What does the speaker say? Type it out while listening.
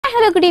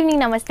Good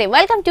evening నమస్తే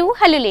welcome to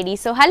hello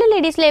ladies. So hello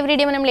ladies లో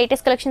everyday మనం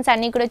latest collections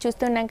అన్ని కూడా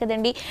చూస్తున్నాం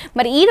కదండి.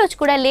 మరి ఈ రోజు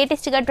కూడా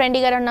లేటెస్ట్ గా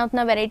ట్రెండీగా రన్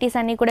అవుతున్న వెరైటీస్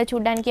అన్ని కూడా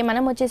చూడడానికి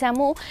మనం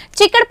వచ్చేసాము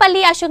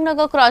చిక్కడపల్లి అశోక్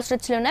నగర్ క్రాస్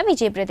రోడ్స్ లో ఉన్న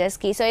విజయ్ బ్రదర్స్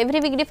కి. So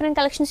every week different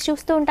collections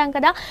చూస్తూ ఉంటాం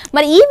కదా.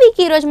 మరి ఈ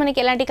వీక్ ఈ రోజు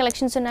మనకి ఎలాంటి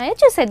కలెక్షన్స్ ఉన్నాయో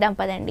చూసేద్దాం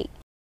పదండి.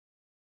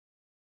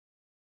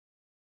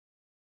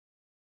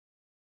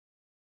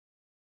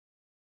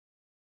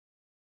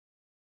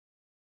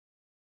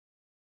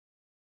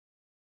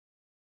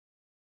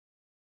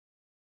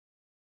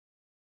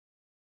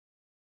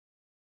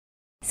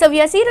 సో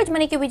వ్యూయర్స్ ఈ రోజు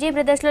మనకి విజయ్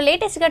బ్రదర్స్ లో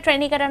లేటెస్ట్ గా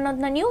ట్రెండీగా రన్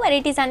అవుతున్న న్యూ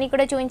వెరైటీస్ అన్ని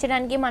కూడా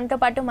చూపించడానికి మనతో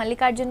పాటు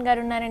మల్లికార్జున్ గారు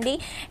ఉన్నారండి.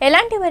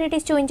 ఎలాంటి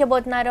వెరైటీస్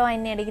చూపించబోతున్నారో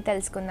ఆయన్ని అడిగి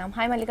తెలుసుకుందాం.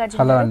 హాయ్ మల్లికార్జున్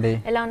గారు,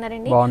 ఎలా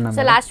ఉన్నారండి?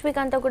 సో లాస్ట్ వీక్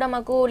అంతా కూడా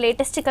మాకు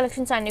లేటెస్ట్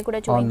కలెక్షన్స్ అన్ని కూడా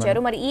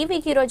చూపించారు. మరి ఈ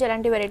వీక్ ఈ రోజు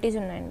ఎలాంటి వెరైటీస్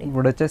ఉన్నాయండి?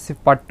 ఇప్పుడు వచ్చేసి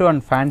పట్టు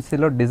అండ్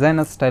ఫ్యాన్సీలో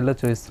డిజైనర్ స్టైల్లో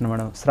చూపిస్తున్నాం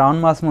మేడం. శ్రావణ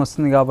మాసం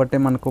వస్తుంది కాబట్టి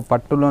మనకు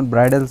పట్టులో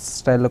బ్రైడల్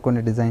స్టైల్లో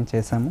కొన్ని డిజైన్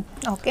చేసాము.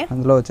 ఓకే,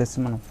 అందులో వచ్చేసి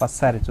మనం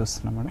ఫస్ట్ శారీ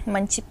చూస్తున్నాం మేడం.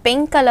 మంచి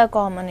పింక్ కలర్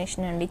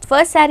కాంబినేషన్ అండి.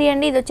 ఫస్ట్ శారీ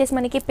అండి, ఇది వచ్చేసి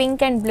మనకి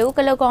pink and blue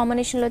colour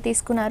combination లో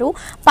తీసుకున్నారు.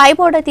 పై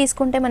బోర్డర్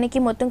తీసుకుంటే మనకి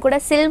మొత్తం కూడా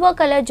సిల్వర్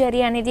కలర్ జరీ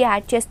అనేది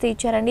యాడ్ చేస్తూ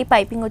ఇచ్చారండి.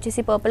 పైపింగ్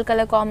వచ్చేసి పర్పుల్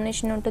కలర్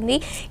కాంబినేషన్ ఉంటుంది.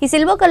 ఈ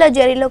సిల్వర్ కలర్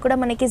జరీలో కూడా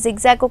మనకి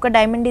జిగ్జాగ్ ఒక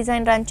డైమండ్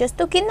డిజైన్ రన్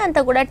చేస్తూ కింద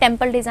అంతా కూడా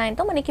టెంపుల్ డిజైన్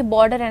తో మనకి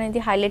బార్డర్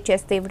అనేది హైలైట్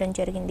చేస్తూ ఇవ్వడం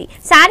జరిగింది.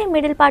 శారీ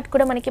మిడిల్ పార్ట్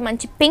కూడా మనకి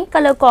మంచి పింక్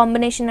కలర్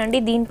కాంబినేషన్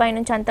అండి. దీనిపై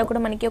నుంచి అంతా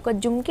కూడా మనకి ఒక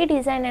జుమ్కీ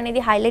డిజైన్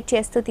అనేది హైలైట్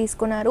చేస్తూ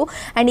తీసుకున్నారు.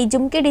 అండ్ ఈ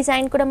జుమ్కీ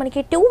డిజైన్ కూడా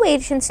మనకి 2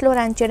 వేరియేషన్స్ లో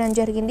రన్ చేయడం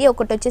జరిగింది.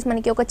 ఒకటి వచ్చేసి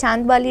మనకి ఒక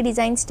చాంద్బాలి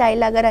డిజైన్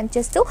స్టైల్ లాగా రన్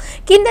చేస్తూ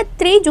కింద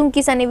 3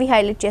 జుమ్కీస్ అనేవి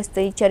హైలైట్ చేస్తూ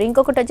ఇచ్చారు.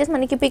 ఇంకొకటి వచ్చేసి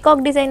మనకి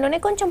పికాక్ డిజైన్ లోనే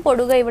కొంచెం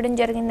పొడుగా ఇవ్వడం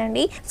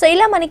జరిగిందండి. సో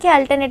ఇలా మనకి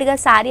ఆల్టర్నేట్ గా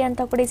శారీ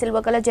అంతా కూడా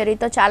సిల్వర్ కలర్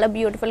జరీతో చాలా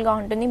బ్యూటిఫుల్ గా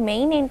ఉంటుంది.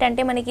 మెయిన్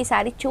ఏంటంటే మనకి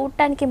శారీ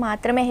చూడటానికి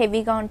మాత్రమే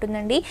హెవీగా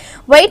ఉంటుందండి.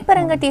 వెయిట్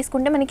పరంగా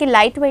తీసుకుంటే మనకి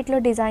లైట్ వెయిట్ లో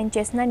డిజైన్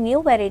చేసిన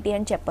న్యూ వెరైటీ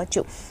అని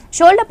చెప్పొచ్చు.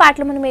 షోల్డర్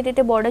పార్ట్ లో మనం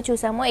ఏదైతే బోర్డర్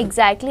చూసామో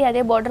ఎగ్జాక్ట్లీ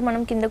అదే బోర్డర్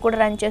మనం కింద కూడా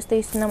రన్ చేస్తూ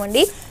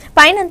ఇస్తున్నామండి.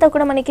 పైన అంతా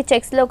కూడా మనకి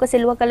చెక్స్ లో ఒక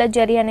సిల్వర్ కలర్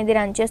జరీ అనేది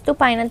రన్ చేస్తూ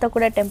పైన అంతా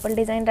కూడా టెంపుల్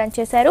డిజైన్ రన్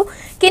చేశారు.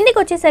 కిందికి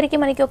వచ్చేసరికి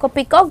మనకి ఒక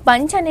పికాక్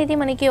బంచ్ అనేది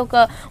మనకి ఒక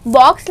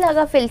బాక్స్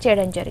లాగా ఫిల్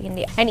చేయడం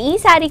జరిగింది. అండ్ ఈ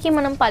శారీకి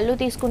మనం పళ్ళు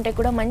తీసుకుంటే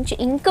కూడా మంచి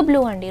ఇంక్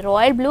బ్లూ అండి,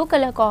 royal blue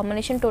colour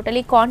combination,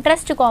 totally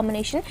contrast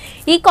combination.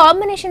 ఈ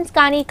కాంబినేషన్స్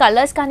కానీ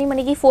కలర్స్ కానీ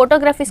మనకి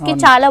ఫోటోగ్రఫీస్ కి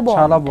చాలా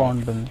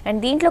బాగుంటుంది.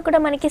 అండ్ దీంట్లో కూడా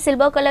మనకి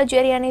సిల్వర్ కలర్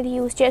జరీ అనేది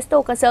యూజ్ చేస్తూ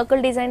ఒక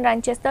సర్కిల్ డిజైన్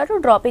రన్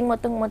చేస్తారు. డ్రాపింగ్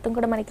మొత్తం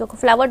కూడా మనకి ఒక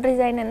ఫ్లవర్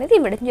డిజైన్ అనేది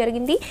ఇవ్వడం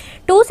జరిగింది.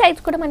 2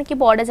 సైడ్స్ కూడా మనకి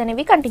బార్డర్స్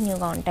అనేవి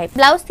కంటిన్యూగా ఉంటాయి.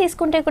 బ్లౌజ్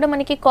తీసుకుంటే కూడా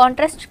మనకి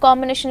కాంట్రాస్ట్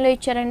కాంబినేషన్ లో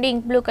ఇచ్చారండి,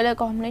 ink blue colour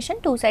combination.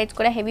 2 sides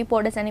కూడా హెవీ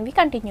బార్డర్స్ అనేవి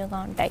కంటిన్యూగా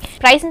ఉంటాయి.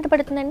 ప్రైస్ ఎంత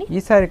పడుతుందండి? ఈ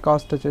సారీ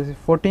కాస్ట్ వచ్చేసి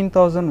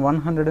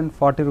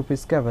 14,140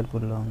 రూపీస్ కి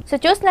అవైలబుల్ లో ఉంది. సో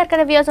చూస్తున్నారు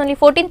కదా వ్యూయర్స్, ఓన్లీ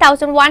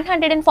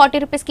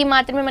 14,140 రూపీస్ కి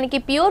మాత్రమే మనకి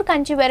ప్యూర్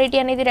కంచి వెరైటీ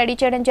అనేది రెడీ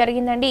చేయడం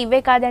జరిగిందండి.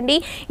 ఇవే కాదండి,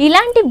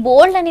 ఇలాంటి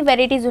బోల్డ్ అని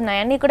వెరైటీస్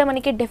ఉన్నాయి. అన్ని కూడా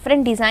మనకి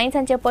డిఫరెంట్ డిజైన్స్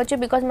అని చెప్పొచ్చు.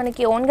 బికాస్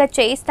మనకి ఓన్ గా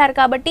చేయిస్తారు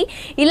కాబట్టి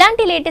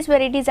ఇలాంటి లేటెస్ట్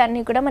వెరైటీస్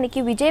అన్ని కూడా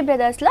మనకి విజయ్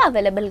బ్రదర్స్ లో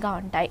అవైలబుల్ గా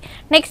ఉంటాయి.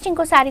 నెక్స్ట్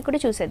ఇంకో సారీ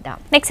కూడా చూసేద్దాం.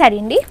 నెక్స్ట్ సారీ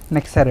అండి,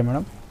 నెక్స్ట్ సారీ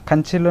మేడం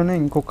కంచిలోనే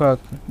ఇంకొక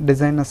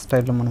డిజైనర్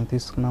స్టైల్లో మనం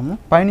తీసుకున్నాము.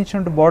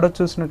 పైనుంచి బార్డర్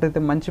చూసినట్టయితే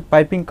మంచి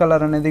పైపింగ్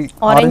కలర్ అనేది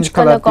ఆరెంజ్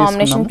కలర్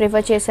కాంబినేషన్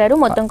ప్రిఫర్ చేశారు.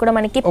 మొత్తం కూడా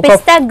మనకి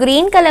పిస్తా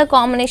గ్రీన్ కలర్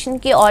కాంబినేషన్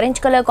కి ఆరెంజ్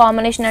కలర్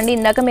కాంబినేషన్ అండి.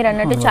 ఇందాక మీరు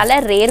అన్నట్టు చాలా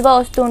రేర్ గా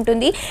వస్తూ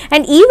ఉంటుంది.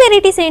 అండ్ ఈ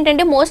వెరైటీస్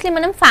ఏంటంటే మోస్ట్లీ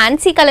మనం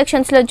ఫ్యాన్సీ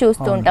కలెక్షన్స్ లో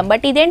చూస్తూ ఉంటాం.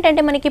 బట్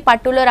ఇదేంటంటే మనకి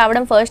పట్టులో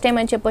రావడం ఫస్ట్ టైం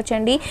అని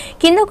చెప్పొచ్చండి.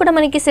 కింద కూడా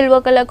మనకి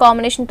సిల్వర్ కలర్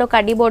కాంబినేషన్ తో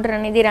కడ్డీ బోర్డర్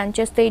అనేది రన్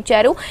చేస్తూ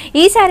ఇచ్చారు.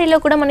 ఈ శారీలో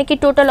కూడా మనకి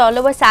టోటల్ ఆల్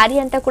ఓవర్ శారీ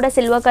అంతా కూడా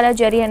సిల్వర్ కలర్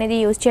జరీ అనేది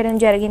యూజ్ చేయడం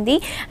జరిగింది.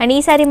 అండ్ ఈ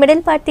సారీ మిడిల్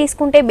పార్ట్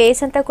తీసుకుంటే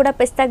బేస్ అంతా కూడా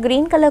పిస్తా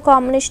గ్రీన్ కలర్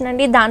కాంబినేషన్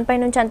అండి. దానిపై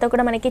నుంచి అంతా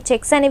కూడా మనకి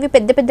చెక్స్ అనేవి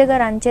పెద్దగా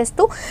రన్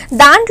చేస్తూ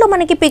దాంట్లో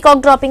మనకి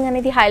పికాక్ డ్రాపింగ్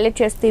అనేది హైలైట్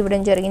చేస్తూ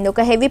ఇవ్వడం జరిగింది.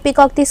 ఒక హెవీ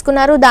పికాక్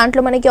తీసుకున్నారు.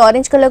 దాంట్లో మనకి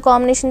ఆరెంజ్ కలర్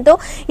కాంబినేషన్ తో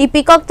ఈ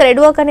పికాక్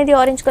థ్రెడ్ వర్క్ అనేది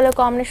ఆరెంజ్ కలర్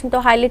కాంబినేషన్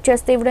తో హైలైట్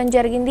చేస్తూ ఇవ్వడం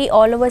జరిగింది.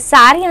 ఆల్ ఓవర్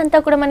శారీ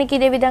అంతా కూడా మనకి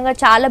ఇదే విధంగా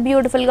చాలా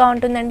బ్యూటిఫుల్ గా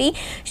ఉంటుందండి.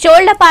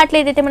 షోల్డర్ పార్ట్ లో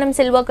ఏదైతే మనం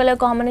సిల్వర్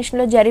కలర్ కాంబినేషన్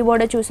లో జరీ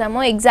బోర్డర్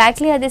చూసామో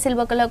ఎగ్జాక్ట్లీ అదే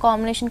సిల్వర్ కలర్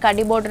కాంబినేషన్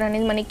కడ్డీ బోర్డర్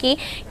అనేది మనకి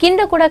కింద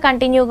కూడా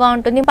కంటిన్యూగా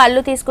ఉంటుంది.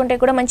 పళ్ళు తీసుకుంటే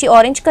కూడా మంచి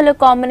ఆరెంజ్ కలర్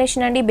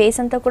కాంబినేషన్ అండి. బేస్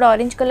అంతా కూడా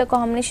ఆరెంజ్ కలర్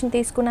కాంబినేషన్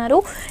తీసుకున్నారు.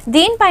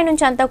 దీనిపై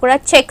నుంచి అంతా కూడా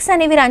చెక్స్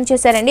అనేవి రన్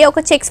చేశారండి. ఒక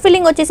చెక్స్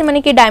ఫిల్లింగ్ వచ్చేసి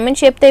మనకి డైమండ్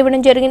షేప్ తో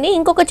ఇవ్వడం జరిగింది.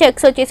 ఇంకొక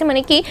చెక్స్ వచ్చేసి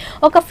మనకి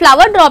ఒక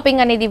ఫ్లవర్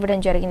డ్రాపింగ్ అనేది ఇవ్వడం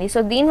జరిగింది.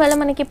 సో దీనివల్ల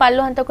మనకి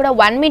పళ్ళు అంతా కూడా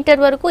 1 మీటర్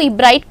వరకు ఈ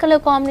బ్రైట్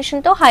కలర్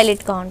కాంబినేషన్ తో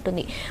హైలైట్ గా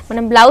ఉంటుంది.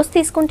 మనం బ్లౌజ్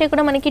తీసుకుంటే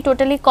కూడా మనకి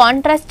టోటలీ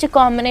కాంట్రాస్ట్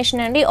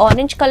కాంబినేషన్ అండి.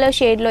 ఆరెంజ్ కలర్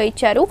షేడ్ లో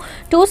ఇచ్చారు.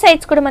 2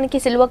 సైడ్స్ కూడా మనకి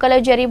silver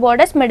colour zari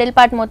borders, middle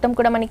part మొత్తం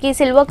కూడా మనకి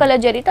సిల్వర్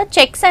కలర్ జరీతో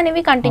చెక్స్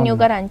అనేవి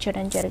కంటిన్యూగా రన్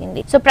చేయడం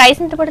జరిగింది. సో ప్రైస్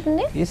ఎంత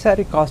పడుతుంది? ఈ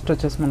సారీ కాస్ట్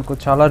వచ్చేసి మనకు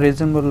చాలా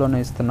రీజనబుల్ లోనే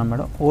ఇస్తున్నాం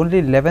మేడం. ఓన్లీ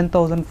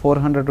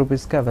 11,400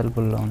 రూపీస్ కి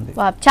అవైలబుల్ లో ఉంది.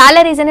 చాలా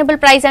రీజనబుల్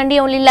ప్రైస్ అండి.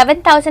 ఓన్లీ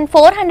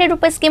 11,400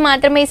 రూపీస్ కి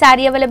మాత్రమే ఈ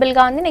సారీ అవైలబుల్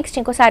గా ఉంది. నెక్స్ట్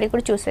ఇంకో సారీ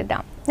కూడా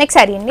చూసేద్దాం. నెక్స్ట్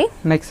సారీ అండి.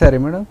 నెక్స్ట్ సారీ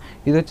మేడం,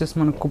 ఇది వచ్చేసి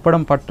మనం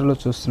కుప్పడం పట్టులో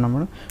చూస్తున్నాం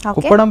మేడం.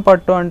 కుప్పడం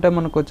పట్టు అంటే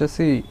మనకు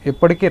వచ్చేసి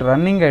ఎప్పటికీ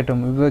రన్నింగ్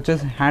ఐటమ్, ఇది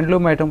వచ్చేసి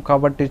హ్యాండ్లూమ్ ఐటమ్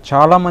కాబట్టి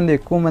చాలా మంది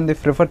ఎక్కువ మంది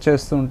ప్రిఫర్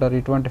చేస్తూ ఉంటారు.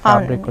 ఇటువంటి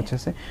ఫ్యాబ్రిక్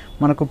వచ్చేసి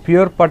మనకు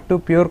ప్యూర్ పట్టు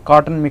ప్యూర్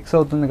కాటన్ మిక్స్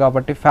అవుతుంది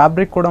కాబట్టి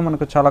ఫ్యాబ్రిక్ కూడా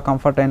మనకు చాలా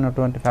కంఫర్ట్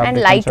అయినటువంటి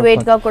ఫ్యాబ్రిక్, లైట్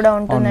వెయిట్ గా కూడా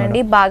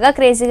ఉంటుందండి. బాగా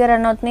క్రేజీగా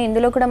రన్ అవుతుంది.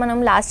 ఇందులో కూడా మనం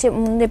లాస్ట్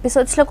ముందు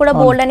ఎపిసోడ్స్ లో కూడా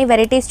బోల్డ్ అని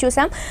వెరైటీస్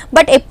చూసాం.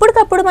 బట్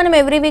ఎప్పటికప్పుడు మనం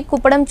ఎవ్రీ వీక్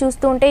కుప్పడం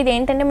చూస్తూ ఉంటే ఇది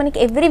ఏంటంటే మనకి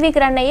ఎవ్రీ వీక్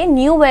రన్ అయ్యే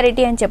న్యూ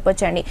వెరైటీ అని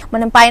చెప్పొచ్చు అండి.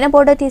 మనం పైన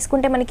బోర్డర్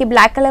తీసుకుంటే మనకి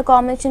బ్లాక్ కలర్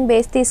కాంబినేషన్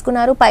బేస్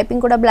తీసుకున్నారు.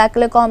 పైపింగ్ కూడా బ్లాక్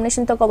కలర్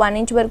కాంబినేషన్ తో ఒక 1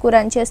 ఇంచ్ వరకు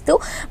రన్ చేస్తూ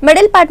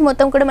మిడిల్ పార్ట్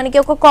మొత్తం కూడా మనకి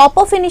ఒక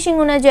కాపర్ ఫినిషింగ్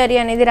ఉన్న జరీ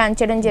అనేది రన్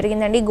చేయడం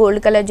జరిగిందండి.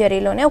 గోల్డ్ కలర్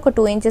జరీలోనే ఒక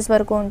 2 ఇంచెస్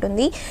వరకు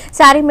ఉంటుంది.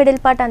 సారీ మిడిల్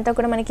పార్ట్ అంతా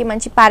కూడా మనకి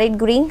మంచి ప్యారెట్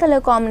గ్రీన్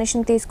కలర్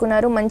కాంబినేషన్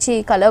తీసుకున్నారు. మంచి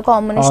కలర్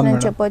కాంబినేషన్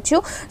అని చెప్పొచ్చు.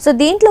 సో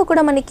దీంట్లో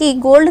కూడా మనకి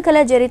గోల్డ్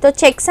కలర్ జరీతో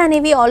చెక్స్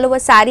అనేవి ఆల్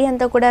ఓవర్ సారీ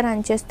అంతా కూడా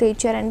రన్ చేస్తూ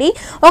ఇచ్చారండి.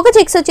 ఒక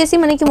చెక్స్ వచ్చేసి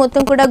మనకి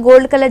మొత్తం కూడా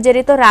గోల్డ్ కలర్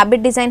జరీతో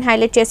రాబిట్ డిజైన్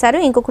హైలైట్ చేశారు.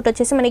 ఇంకొకటి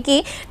వచ్చేసి మనకి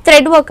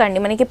థ్రెడ్ వర్క్ అండి.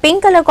 మనకి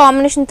pink colour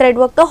combination thread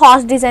work తో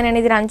హార్స్ డిజైన్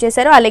అనేది రన్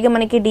చేశారు. అలాగే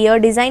మనకి డియర్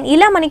డిజైన్,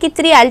 ఇలా మనకి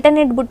 3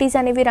 ఆల్టర్నేట్ బుట్టీస్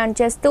అనేవి రన్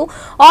చేస్తూ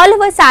ఆల్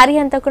ఓవర్ సారీ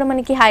అంతా కూడా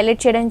మనకి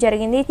హైలైట్ చేయడం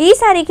జరిగింది. ఈ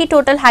సారీకి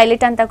టోటల్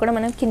హైలైట్ అంతా కూడా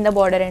మనం కింద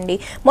బార్డర్ అండి.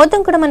 మొత్తం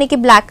కూడా మనకి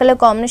బ్లాక్ కలర్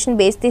కాంబినేషన్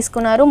బేస్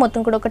తీసుకున్నారు.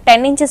 మొత్తం కూడా ఒక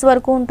 10 ఇంచెస్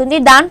వరకు ఉంటుంది.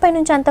 దానిపై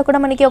నుంచి అంతా కూడా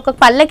మనకి ఒక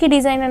పల్లకి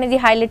డిజైన్ అనేది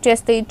హైలైట్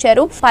చేస్తూ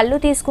ఇచ్చారు. పళ్ళు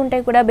తీసుకుంటే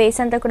కూడా బేస్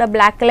అంతా కూడా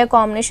బ్లాక్ కలర్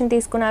కాంబినేషన్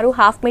తీసుకున్నారు.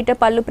 1/2 మీటర్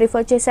పళ్ళు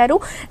ప్రిఫర్ చేశారు.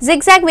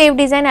 జిగ్జాగ్ వేవ్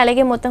డిజైన్,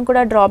 అలాగే మొత్తం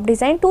కూడా డ్రాప్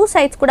డిజైన్, 2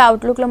 సైడ్స్ కూడా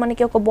అవుట్లుక్ లో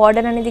మనకి ఒక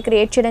బార్డర్ అనేది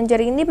క్రియేట్ చేయడం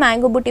జరిగింది.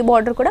 మ్యాంగో బుట్టి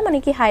బార్డర్ కూడా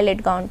మనకి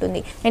హైలైట్ గా ఉంటుంది.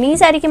 అండ్ ఈ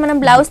సారీకి మనం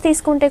బ్లౌజ్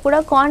తీసుకుంటే కూడా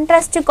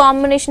కాంట్రాస్ట్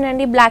కాంబినేషన్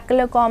అండి, బ్లాక్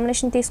కలర్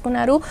కాంబినేషన్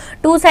తీసుకున్నారు.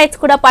 2 సైడ్స్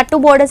కూడా పట్టు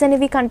బోర్డర్స్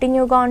అనేవి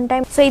కంటిన్యూగా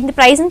ఉంటాయి. సో ఇది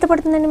ప్రైస్ ఎంత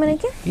పడుతుందండి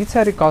మనకి? ఈ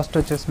సారీ కాస్ట్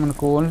వచ్చేసి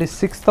మనకు ఓన్లీ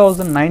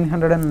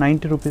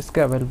 6990 రూపీస్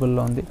కి అవైలబుల్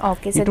లో ఉంది.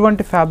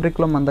 ఇటువంటి ఫ్యాబ్రిక్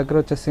లో మన దగ్గర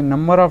వచ్చేసి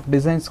నెంబర్ ఆఫ్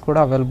డిజైన్స్ కూడా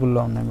అవైలబుల్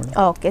లో ఉన్నాయి మేడం.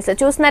 ఓకే, సో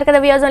చూస్తున్నారు కదా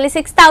వ్యూవర్స్, ఓన్లీ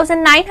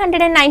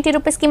 6990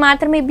 రూపీస్ కి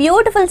మాత్రమే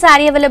బ్యూటిఫుల్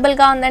సారీ అవైలబుల్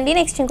గా ఉందండి.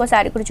 నెక్స్ట్ ఇంకో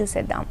సారీ కూడా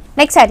చూసేద్దాం.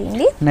 నెక్స్ట్ సారీ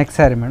అండి. నెక్స్ట్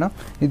సారీ మేడం,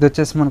 ఇది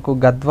వచ్చేసి మనకు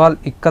గద్వాల్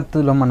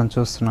ఇక్కత్తులో మనం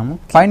చూస్తున్నాము.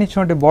 పైన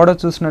ఇటువంటి బోర్డర్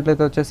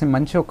చూసినట్లయితే వచ్చేసి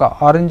మంచి ఒక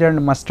orange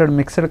and mustard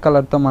mixed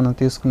colour తో మనం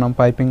తీసుకున్నాం.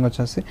 పైపింగ్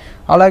వచ్చేసి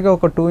అలాగే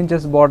ఒక 2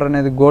 ఇంచెస్ బోర్డర్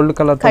అనేది గోల్డ్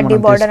కలర్ తో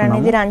మనం బోర్డర్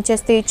అనేది రన్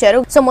చేస్తూ ఇచ్చారు.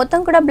 సో మొత్తం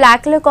కూడా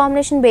బ్లాక్ కలర్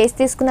కాంబినేషన్ బేస్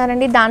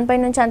తీసుకున్నారండి. దానిపై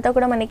నుంచి అంతా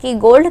కూడా మనకి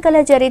గోల్డ్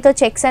కలర్ జరీతో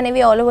చెక్స్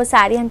అనేవి ఆల్ ఓవర్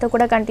సారీ అంతా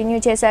కూడా కంటిన్యూ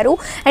చేశారు.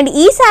 అండ్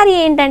ఈ సారీ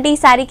ఏంటంటే ఈ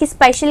సారీకి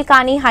స్పెషల్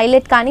కానీ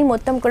హైలైట్ కానీ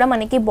మొత్తం కూడా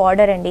మనకి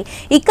బార్డర్ అండి.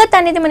 ఇక్కత్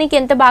అనేది మనకి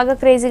ఎంత బాగా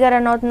క్రేజీగా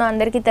రన్ అవుతుందో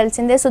అందరికీ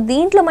తెలిసిందే. సో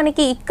దీంట్లో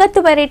మనకి ఇక్కత్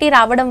వెరైటీ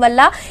రావడం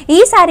వల్ల ఈ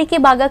సారీకి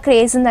బాగా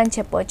క్రేజ్ ఉందని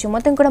చెప్పవచ్చు.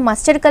 మొత్తం కూడా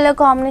మస్టర్డ్ కలర్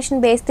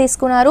కాంబినేషన్ బేస్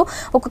తీసుకున్నారు.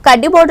 ఒక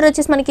కడ్డీ బార్డర్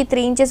వచ్చేసి మనకి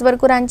 3 ఇంచెస్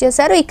వరకు రన్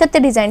చేశారు. ఇక్కత్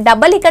డిజైన్,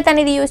 డబల్ ఇక్కత్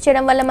అనేది యూజ్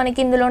చేయడం వల్ల మనకి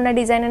ఇందులో ఉన్న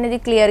డిజైన్ అనేది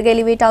క్లియర్ గా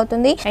ఎలివేట్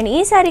అవుతుంది. అండ్ ఈ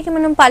సారీకి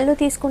మనం పళ్ళు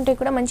తీసుకుంటే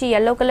కూడా మంచి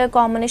yellow కలర్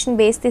కాంబినేషన్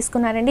బేస్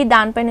తీసుకున్నారండి.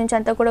 దానిపై నుంచి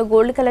అంతా కూడా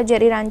గోల్డ్ కలర్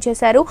జరీ రన్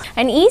చేశారు.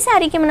 అండ్ ఈ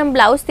సారీకి మనం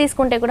బ్లౌజ్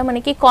తీసుకుంటే కూడా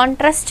మనకి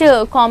కాంట్రాస్ట్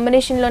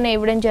కాంబినేషన్ లోనే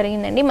ఇవ్వడం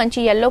జరిగిందండి. మంచి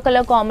yellow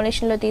కలర్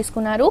కాంబినేషన్ లో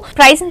తీసుకున్నారు.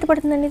 ప్రైస్ ఎంత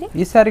పడుతుందండి ఇది?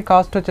 ఈ సారీ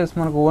కాస్ట్ వచ్చేసి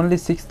మనకు ఓన్లీ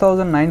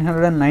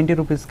 6990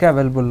 రూపీస్ కి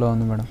అవైలబుల్ లో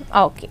ఉంది మేడం.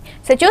 ఓకే,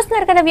 సో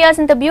చూస్తున్నారు కదా వ్యూవర్స్,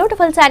 ఇంత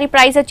బ్యూటిఫుల్ సారీ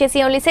ప్రైస్ వచ్చేసి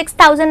ఓన్లీ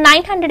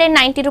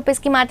 6990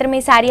 రూపీస్ కి మాత్రమే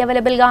ఈ సారీ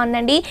అవైలబుల్ గా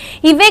ఉందండి.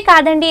 ఇవే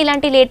కాదండి,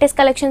 ఇలాంటి లేటెస్ట్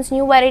కలెక్షన్స్,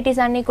 న్యూ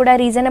వెరైటీస్ అన్ని కూడా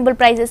రీజనబుల్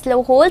ప్రైసెస్ లో,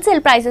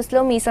 హోల్సేల్ ప్రైసెస్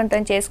లో మీ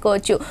సొంతం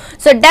చేసుకోవచ్చు.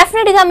 సో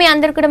డెఫినెట్ గా మీ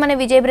అందరు కూడా మన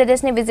విజయ్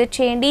బ్రదర్స్ ని విజిట్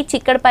చేయండి.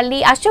 చిక్కడపల్లి,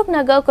 అశోక్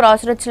నగర్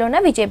క్రాస్ రోడ్స్ లో ఉన్న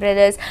విజయ్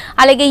బ్రదర్స్.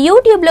 అలాగే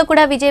యూట్యూబ్ లో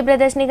కూడా విజయ్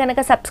బ్రదర్స్ ని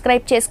కనుక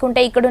సబ్స్క్రైబ్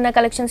చేసుకుంటే ఇక్కడ ఉన్న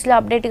కలెక్షన్స్ లో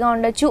అప్డేట్ గా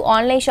ఉండొచ్చు.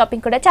 ఆన్లైన్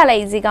షాపింగ్ కూడా చాలా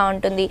ఈజీగా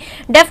ఉంటుంది.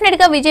 డెఫినెట్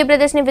గా విజయ్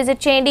బ్రదర్స్ ని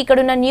విజిట్ చేయండి. ఇక్కడ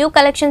ఉన్న న్యూ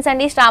కలెక్షన్స్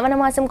అండి, శ్రావణ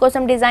మాసం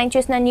కోసం డిజైన్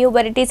చేసిన న్యూ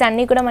వెరైటీస్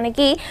అన్ని కూడా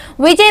మనకి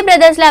విజయ్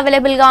బ్రదర్స్ లో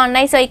అవైలబుల్ గా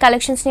ఉన్నాయి. సో ఈ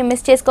కలెక్షన్స్ ని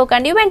మిస్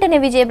చేసుకోకండి, వెంటనే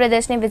విజయ్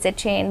బ్రదర్స్ ని విజిట్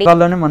చేయండి.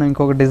 అలానే మనం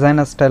ఇంకొక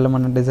డిజైనర్ స్టైల్ లో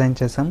మనం డిజైన్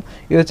చేసాం.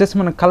 ఇది వచ్చేసి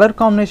మన కలర్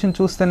కాంబినేషన్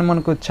చూస్తేనే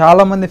మనకు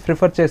చాలా మంది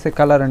ప్రిఫర్ చేసే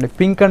కలర్ అండి,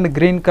 పింక్ అండ్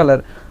గ్రీన్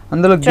కలర్.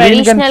 అందులో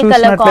గ్రీన్ కలర్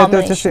చూసినట్లయితే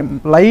వచ్చేసి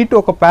లైట్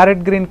ఒక ప్యారెట్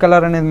గ్రీన్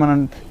కలర్ అనేది మనం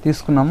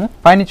తీసుకున్నాము.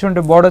 పైన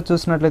చూడండి బోర్డర్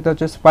చూసినట్లయితే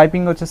వచ్చేసి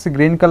పైపింగ్ వచ్చేసి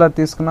గ్రీన్ కలర్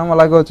తీసుకున్నాం.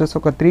 అలాగే వచ్చేసి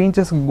ఒక 3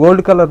 ఇంచెస్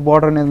గోల్డ్ కలర్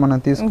బోర్డర్ అనేది మనం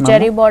తీసుకున్నాం.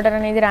 జరీ బోర్డర్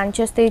అనేది రన్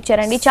చేస్తే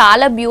ఇచ్చారండి.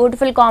 చాలా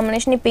బ్యూటిఫుల్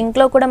కాంబినేషన్. ఈ పింక్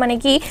లో కూడా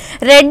మనకి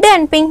రెడ్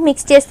అండ్ పింక్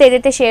మిక్స్ చేస్తే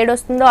ఏదైతే షేడ్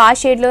వస్తుందో ఆ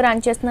షేడ్ లో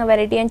రన్ చేస్తున్న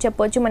వెరైటీ అని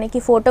చెప్పొచ్చు.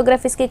 మనకి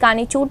ఫోటోగ్రఫీస్ కి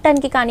కానీ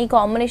చూడటానికి కానీ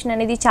కాంబినేషన్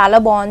అనేది చాలా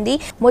బాగుంది.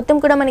 మొత్తం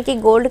కూడా మనకి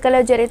గోల్డ్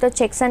కలర్ జరీతో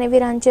చెక్స్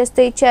అనేవి రన్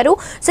చేస్తూ ఇచ్చారు.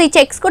 సో ఈ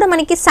చెక్స్ కూడా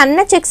మనకి సన్న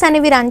చెక్స్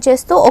అనేవి రన్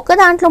చేస్తూ ఒక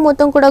దాంట్లో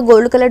మొత్తం కూడా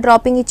గోల్డ్ కలర్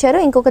డ్రాపింగ్ ఇచ్చారు,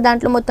 ఇంకొక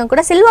దాంట్లో మొత్తం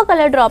కూడా సిల్వర్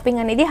కలర్ డ్రాపింగ్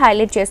అనేది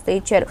హైలైట్ చేస్తూ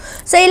ఇచ్చారు.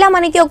 సో ఇలా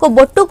మనకి ఒక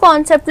బొట్టు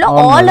కాన్సెప్ట్ లో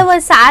ఆల్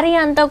ఓవర్ సారీ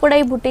అంతా కూడా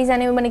ఈ బుట్టీస్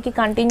అనేవి మనకి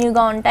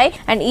కంటిన్యూగా ఉంటాయి.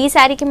 అండ్ ఈ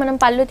సారీకి మనం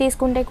పళ్ళు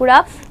తీసుకుంటే కూడా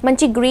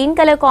మంచి గ్రీన్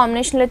కలర్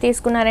కాంబినేషన్ లో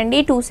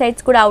తీసుకున్నారండి. 2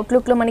 సైడ్స్ కూడా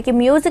అవుట్లుక్ లో మనకి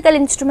మ్యూజికల్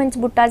ఇన్స్ట్రుమెంట్స్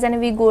బుట్టాస్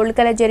అనేవి గోల్డ్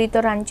కలర్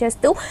జరీతో రన్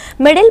చేస్తూ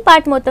మిడిల్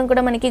పార్ట్ మొత్తం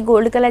కూడా మనకి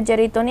గోల్డ్ కలర్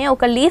జరీతోనే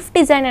ఒక లీఫ్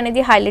డిజైన్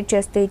అనేది హైలైట్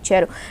చేస్తూ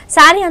ఇచ్చారు.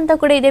 సారీ అంతా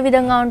కూడా ఇదే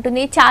విధంగా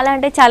ఉంటుంది. చాలా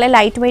అంటే చాలా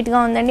లైట్ వెయిట్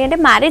గా ఉందండి. అంటే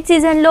మ్యారేజ్ మ్యారేజ్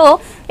సీజన్ లో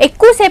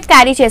ఎక్కువ సేపు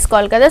క్యారీ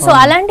చేసుకోవాలి కదా, సో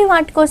అలాంటి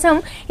వాటి కోసం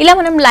ఇలా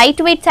మనం లైట్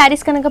వెయిట్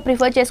శారీస్ కనుక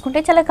ప్రిఫర్ చేసుకుంటే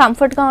చాలా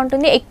కంఫర్ట్ గా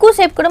ఉంటుంది, ఎక్కువ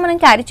సేపు కూడా మనం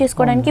క్యారీ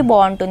చేసుకోవడానికి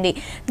బాగుంటుంది.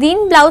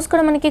 దీని బ్లౌజ్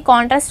కూడా మనకి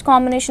కాంట్రాస్ట్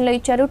కాంబినేషన్ లో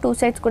ఇచ్చారు, 2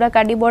 సైడ్స్ కూడా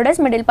కడ్డీ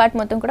బోర్డర్స్, మిడిల్ పార్ట్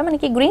మొత్తం కూడా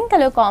మనకి green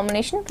colour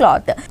combination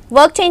cloth.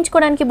 Work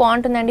చేయించుకోవడానికి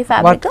బాగుంటుందండి,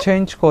 ఫ్యాబ్రిక్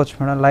చేయించుకోవచ్చు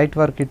మేడం, లైట్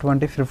వర్క్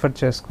ఇటువంటి ప్రిఫర్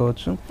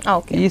చేసుకోవచ్చు.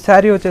 ఓకే, ఈ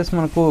సారీ వచ్చేసి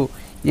మనకు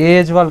ఏ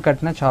ఏజ్ వాళ్ళు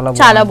కట్టినా చాలా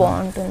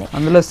బాగుంటుంది.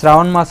 అందులో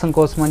శ్రావణ మాసం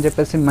కోసం అని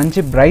చెప్పేసి మంచి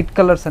బ్రైట్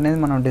కలర్స్ అనేది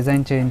మనం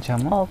డిజైన్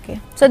చేయించాము. ఓకే,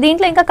 సో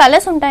దీంట్లో ఇంకా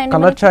కలర్స్ ఉంటాయండి,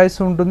 కలర్ చాయిస్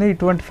ఉంటుంది.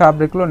 ఇటువంటి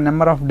ఫ్యాబ్రిక్ లో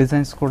నెంబర్ ఆఫ్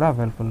డిజైన్స్ కూడా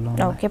అవైలబుల్ లో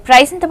ఉన్నాయి. ఓకే,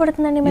 ప్రైస్ ఎంత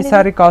పడుతుందండి? ఈ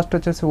సారీ కాస్ట్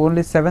వచ్చేసి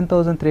ఓన్లీ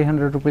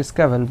 7300 రూపీస్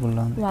కి అవైలబుల్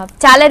లో ఉంది.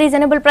 చాలా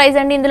రీజనబుల్ ప్రైస్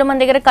అండి. ఇందులో మన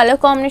దగ్గర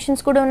కలర్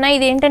కాంబినేషన్స్ కూడా ఉన్నాయి.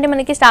 ఇది ఏంటంటే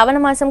మనకి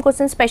శ్రావణ మాసం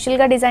కోసం స్పెషల్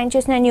గా డిజైన్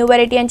చేసిన న్యూ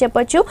వెరైటీ అని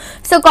చెప్పొచ్చు.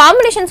 సో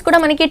కాంబినేషన్స్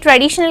కూడా మనకి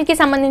ట్రెడిషనల్ కి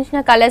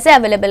సంబంధించిన కలర్స్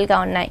అవైలబుల్ గా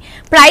ఉన్నాయి.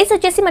 ప్రైస్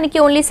వచ్చేసి మనకి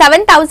ఓన్లీ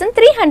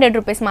 7300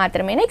 రూపీస్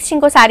మాత్రమే. నెక్స్ట్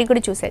ఇంకో సారీ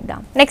కూడా చూసేద్దాం.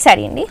 నెక్స్ట్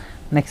సారీ అండి.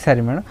 నెక్స్ట్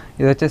సారీ మేడం,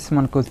 ఇది వచ్చేసి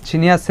మనకు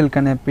చినియా సిల్క్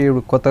అనే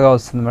ఇప్పుడు కొత్తగా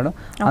వస్తుంది మేడం.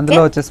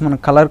 అందులో వచ్చేసి మన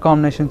కలర్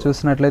కాంబినేషన్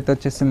చూసినట్లయితే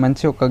వచ్చేసి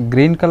మంచి ఒక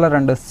green colour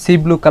and sea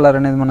blue colour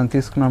అనేది మనం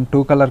తీసుకున్నాం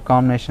 2 కలర్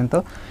కాంబినేషన్ తో.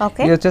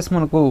 ఇది వచ్చేసి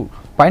మనకు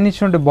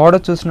పైన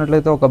బార్డర్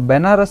చూసినట్లయితే ఒక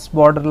బెనారస్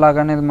బార్డర్ లాగా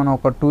అనేది మనం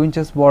ఒక 2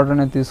 ఇంచెస్ బార్డర్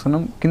అనేది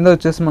తీసుకున్నాం. కింద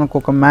వచ్చేసి మనకు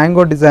ఒక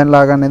మ్యాంగో డిజైన్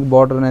లాగా అనేది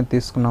బార్డర్ అనేది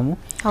తీసుకున్నాము.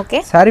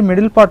 శారీ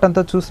మిడిల్ పార్ట్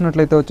అంతా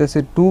చూసినట్లయితే వచ్చేసి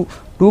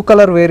టూ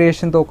కలర్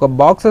వేరియేషన్ తో ఒక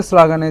బాక్సెస్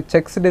లాగానే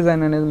చెక్స్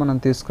డిజైన్ అనేది మనం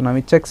తీసుకున్నాం.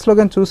 ఈ చెక్స్ లో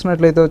కానీ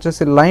చూసినట్లయితే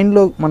వచ్చేసి లైన్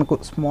లో మనకు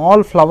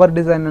స్మాల్ ఫ్లవర్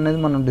డిజైన్ అనేది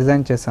మనం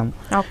డిజైన్ చేసాం.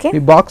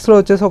 ఈ బాక్స్ లో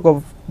వచ్చేసి ఒక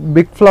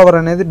బిగ్ ఫ్లవర్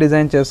అనేది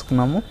డిజైన్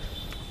చేసుకున్నాము.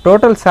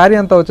 టోటల్ శారీ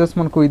అంతా వచ్చేసి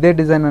మనకు ఇదే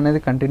డిజైన్ అనేది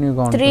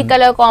కంటిన్యూగా ఉంటుంది. 3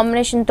 కలర్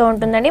కాంబినేషన్ తో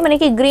ఉంటుందండి.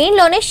 మనకి గ్రీన్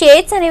లోనే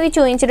షేడ్స్ అనేవి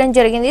చూపించడం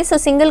జరిగింది. సో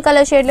సింగిల్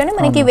కలర్ షేడ్ లోనే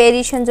మనకి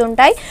వేరియేషన్స్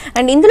ఉంటాయి.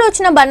 అండ్ ఇందులో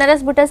వచ్చిన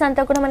బనారస్ బుట్టస్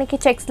అంతా కూడా మనకి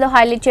చెక్స్ లో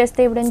హైలైట్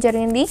చేస్తే ఇవ్వడం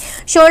జరిగింది.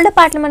 షోల్డర్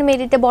పార్ట్ లో మనం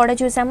ఏదైతే బార్డర్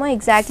చూసామో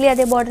ఎగ్జాక్ట్లీ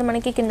అదే బార్డర్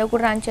మనకి కింద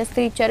కూడా రన్ చేస్తూ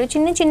ఇచ్చారు.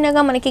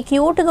 చిన్నగా మనకి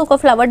క్యూట్ గా ఒక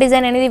ఫ్లవర్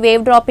డిజైన్ అనేది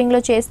వేవ్ డ్రాపింగ్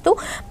లో చేస్తూ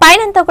పైన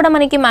అంతా కూడా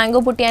మనకి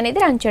మ్యాంగో బుట్టి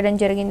అనేది రన్ చేయడం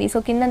జరిగింది.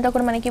 సో కిందంతా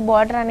కూడా మనకి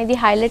బార్డర్ అనేది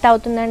హైలైట్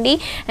అవుతుందండి.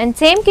 అండ్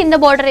సేమ్ కింద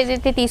బార్డర్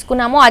ఏదైతే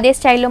తీసుకున్నామో అదే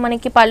స్టైల్ లో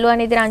మనకి పళ్ళు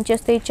అనేది రన్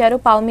చేస్తూ ఇచ్చారు.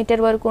 1/2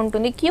 మీటర్ వరకు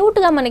ఉంటుంది. క్యూట్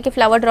గా మనకి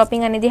ఫ్లవర్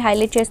డ్రాపింగ్ అనేది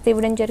హైలైట్ చేస్తూ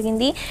ఇవ్వడం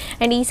జరిగింది.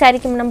 అండ్ ఈ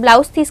సారీకి మనం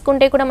బ్లౌజ్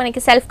తీసుకుంటే కూడా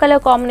మనకి సెల్ఫ్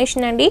కలర్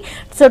కాంబినేషన్ అండి.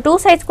 సో 2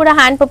 సైడ్స్ కూడా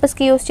హ్యాండ్ పర్పస్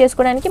కి యూస్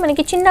చేసుకోవడానికి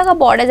మనకి చిన్నగా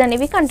బార్డర్స్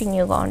అనేవి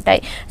కంటిన్యూగా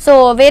ఉంటాయి. సో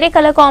వేరే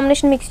కలర్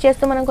కాంబినేషన్ మిక్స్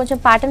చేస్తూ మనం కొంచెం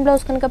ప్యాటర్న్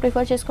బ్లౌజ్ కనుక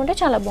ప్రిఫర్ చేసుకుంటే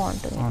చాలా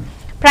బాగుంటుంది.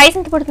 ప్రైస్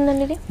ఎంత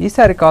పడుతుందండి ఇది? ఈ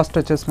సారీ కాస్ట్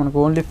వచ్చేసి మనకు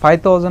ఓన్లీ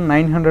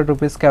 5900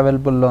 రూపీస్ కి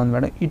అవైలబుల్ లో ఉంది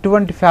మేడం.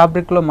 ఇటువంటి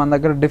ఫ్యాబ్రిక్ లో మన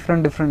దగ్గర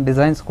డిఫరెంట్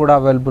డిజైన్స్ కూడా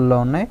అవైలబుల్ లో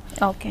ఉన్నాయి.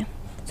 ఓకే,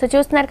 సో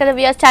చూస్తున్నారు కదా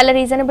వ్యూయర్స్, చాలా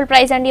రీజనబుల్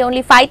ప్రైస్ అండి.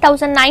 ఓన్లీ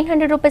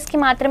 5900 రూపీస్ కి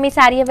మాత్రమే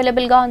సారీ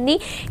అవైలబుల్ గా ఉంది.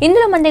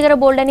 ఇందులో మన దగ్గర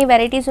బోల్డ్ అని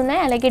వెరైటీస్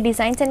ఉన్నాయి, అలాగే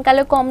డిజైన్స్ అండ్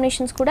కలర్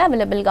కాంబినేషన్స్ కూడా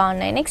అవైలబుల్ గా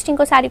ఉన్నాయి. నెక్స్ట్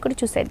ఇంకో సారీ కూడా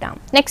చూసేద్దాం.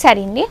 నెక్స్ట్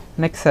సారీ అండి.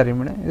 నెక్స్ట్ సారీ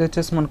మేడం, ఇది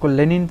వచ్చేసి మనకు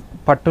లెనిన్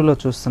పట్టులో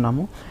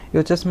చూస్తున్నాము. ఇది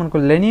వచ్చేసి మనకు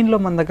లెనిన్లో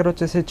మన దగ్గర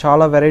వచ్చేసి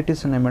చాలా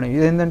వెరైటీస్ ఉన్నాయి మేడం.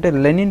 ఇది ఏంటంటే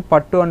లెనిన్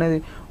పట్టు అనేది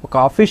ఒక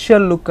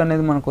అఫీషియల్ లుక్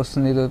అనేది మనకు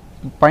వస్తుంది. ఇది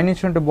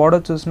పైనుంచి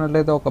బార్డర్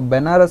చూసినట్లయితే ఒక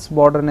బెనారస్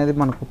బార్డర్ అనేది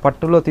మనకు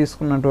పట్టులో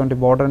తీసుకున్నటువంటి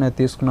బార్డర్ అనేది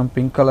తీసుకున్నాం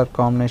పింక్ కలర్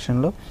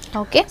కాంబినేషన్లో.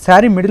 ఓకే,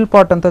 శారీ మిడిల్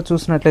పార్ట్ అంతా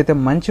చూసినట్లయితే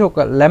మంచి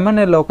ఒక లెమన్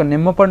ఎల్లో, ఒక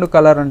నిమ్మపండు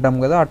కలర్ అంటాం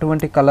కదా,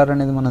 అటువంటి కలర్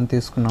అనేది మనం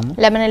తీసుకున్నాము.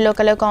 Lemon yellow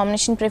colour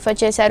combination prefer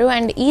చేశారు.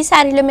 అండ్ ఈ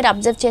శారీలో మీరు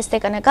అబ్జర్వ్ చేస్తే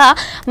కనుక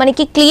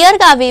మనకి క్లియర్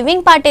గా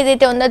వీవింగ్ పార్ట్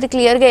ఏదైతే ఉందో అది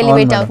క్లియర్ గా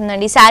ఎలివేట్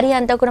అవుతుందండి. శారీ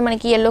అంతా కూడా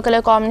మనకి ఎల్లో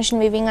కలర్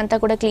కాంబినేషన్ వీవింగ్ అంతా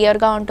కూడా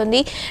క్లియర్ గా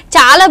ఉంటుంది.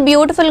 చాలా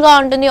బ్యూటిఫుల్ గా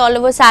ఉంటుంది. ఆల్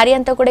ఓవర్ శారీ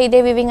అంతా కూడా ఇదే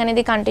వీవింగ్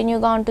అనేది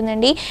కంటిన్యూగా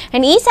ఉంటుందండి.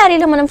 అండ్ ఈ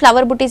శారీలో మనం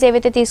ఫ్లవర్ బుటీస్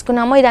ఏవైతే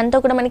తీసుకున్నామో ఇదంతా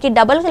కూడా మనకి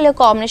డబుల్ కలర్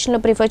కాంబినేషన్ లో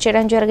ప్రిఫర్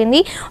చేయడం జరిగింది.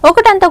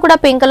 ఒకటంతా కూడా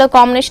పింక్ కలర్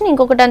కాంబినేషన్,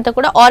 ఇంకొకటి అంతా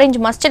కూడా ఆరెంజ్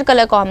మస్టర్డ్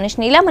కలర్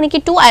కాంబినేషన్. ఇలా మనకి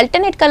 2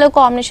 ఆల్టర్నేట్ కలర్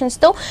కాంబినేషన్స్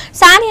తో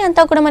శారీ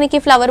అంతా కూడా మనకి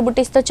ఫ్లవర్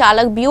బుటీస్ తో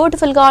చాలా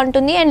బ్యూటిఫుల్ గా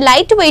ఉంటుంది. అండ్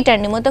లైట్ వెయిట్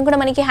అండి, మొత్తం కూడా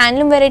మనకి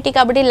హ్యాండ్లూమ్ వెరైటీ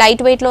కాబట్టి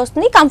లైట్ వెయిట్ లో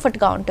వస్తుంది, కంఫర్ట్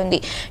గా ఉంటుంది.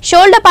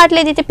 షోల్డర్ పార్ట్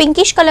లో ఏదైతే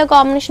pinkish colour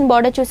combination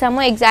border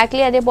చూసామో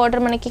exactly అదే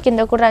బార్డర్ మనకి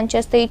కింద కూడా రన్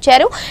చేస్తూ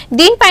ఇచ్చారు.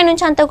 దీనిపై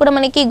నుంచి అంతా కూడా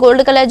మనకి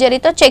గోల్డ్ కలర్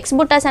జరీతో చెక్స్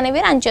బుట్టాస్ అనేవి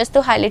రన్ చేస్తూ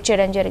హైలైట్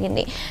చేయడం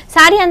జరిగింది.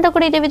 శారీ అంతా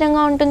కూడా ఇదే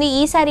విధంగా ఉంటుంది.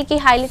 ఈ శారీకి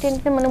హైలైట్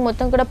ఏంటంటే మనం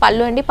మొత్తం కూడా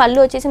పళ్ళు అండి. పళ్ళు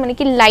వచ్చేసి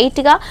మనకి లైట్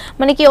గా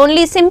మనకి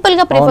ఓన్లీ సింపుల్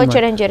గా ప్రిఫర్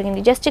చేయడం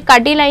జరిగింది. జస్ట్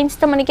కడ్డీ లైన్స్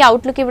తో మనకి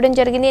అవుట్లుక్ ఇవ్వడం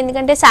జరిగింది.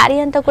 ఎందుకంటే శారీ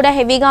అంతా కూడా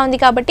హెవీగా ఉంది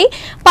కాబట్టి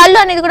పళ్ళు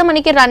అనేది కూడా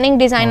మనకి రన్నింగ్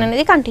డిజైన్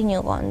అనేది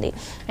కంటిన్యూగా ఉంది.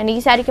 అండ్ ఈ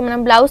శారీకి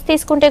మనం బ్లౌజ్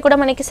తీసుకుంటే కూడా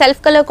మనకి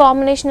సెల్ఫ్ కలర్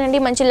కాంబినేషన్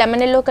అండి, మంచి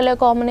lemon yellow colour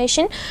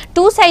combination.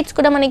 2 sides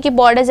కూడా మనకి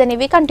బార్డర్స్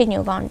అనేవి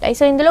కంటిన్యూగా ఉంటాయి.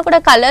 సో ఇందులో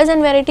కూడా colours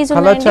and varieties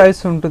colour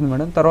choice ఉంటుంది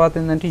మేడం. తర్వాత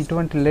ఏంటంటే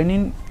ఇటువంటి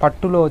లెనిన్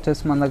పట్టులో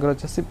వచ్చేసి మన దగ్గర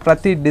వచ్చేసి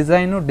ప్రతి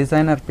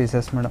డిజైనర్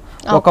పీసెస్ మేడం.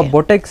 ఒక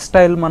బొటెక్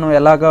స్టైల్ మనం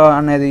ఎలాగా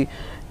అనేది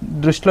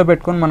దృష్టిలో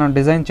పెట్టుకొని మనం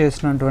డిజైన్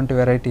చేసినటువంటి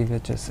వెరైటీ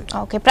వచ్చేసి.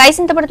 ఓకే, ప్రైస్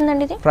ఎంత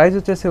పడుతుందండి ఇది? ప్రైస్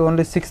వచ్చేసి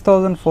ఓన్లీ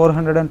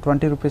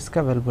 6420 రూపీస్ కి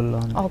అవైలబుల్ లో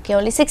ఉంది. ఓకే,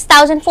 ఓన్లీ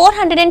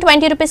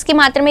 6420 రూపీస్ కి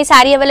మాత్రమే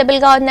సారీ అవైలబుల్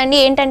గా ఉందండి.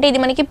 ఏంటంటే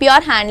ఇది మనకి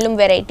ప్యూర్ హ్యాండ్లూమ్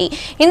వెరైటీ.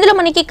 ఇందులో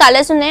మనకి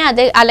కలర్స్ ఉన్నాయి,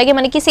 అదే అలాగే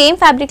మనకి సేమ్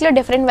ఫ్యాబ్రిక్ లో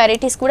డిఫరెంట్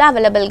వెరైటీస్ కూడా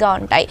అవైలబుల్ గా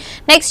ఉంటాయి.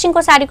 నెక్స్ట్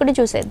ఇంకో సారీ కూడా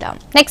చూసేద్దాం.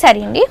 నెక్స్ట్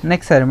సారీ అండి.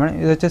 నెక్స్ట్ సారీ మేడం,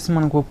 ఇది వచ్చేసి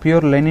మనకు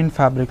ప్యూర్ లెనిన్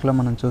ఫ్యాబ్రిక్ లో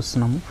మనం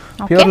చూస్తున్నాము.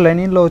 ప్యూర్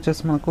లెనిన్ లో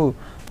వచ్చేసి మనకు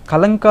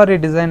కలంకారీ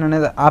డిజైన్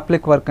అనేది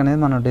అప్లిక్ వర్క్ అనేది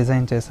మనం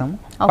డిజైన్ చేసాము.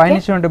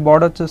 పైన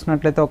బార్డర్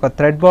చూసినట్లయితే ఒక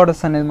థ్రెడ్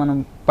బార్డర్స్ అనేది మనం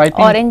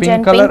piping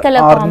pink colour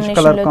orange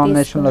colour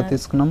combination లో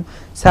తీసుకున్నాం.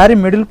 శారీ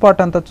మిడిల్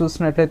పార్ట్ అంతా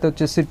చూసినట్లయితే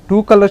వచ్చేసి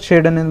 2 కలర్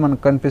షేడ్ అనేది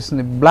మనకు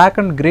కనిపిస్తుంది. Black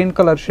and green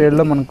colour shade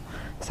లో మనకు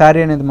శారీ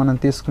అనేది మనం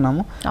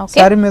తీసుకున్నాము.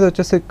 శారీ మీద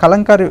వచ్చేసి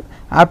కలంకారీ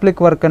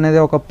అప్లిక్ వర్క్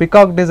అనేది ఒక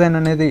పికాక్ డిజైన్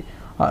అనేది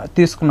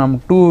తీసుకున్నాము.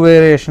 2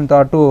 వేరియేషన్ తో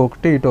అటు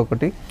ఒకటి ఇటు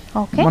ఒకటి.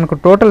 మనకు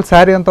టోటల్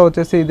శారీ అంతా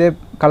వచ్చేసి ఇదే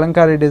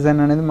కలంకారీ డిజైన్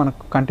అనేది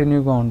మనకు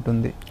కంటిన్యూగా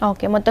ఉంటుంది.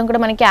 ఓకే, మొత్తం కూడా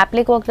మనకి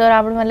అప్లిక్ వర్క్ తో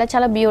రావడం వల్ల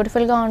చాలా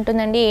బ్యూటిఫుల్ గా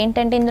ఉంటుందండి.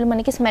 ఏంటంటే ఇందులో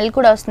మనకి స్మెల్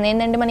కూడా వస్తుంది.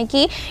 ఏంటంటే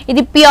మనకి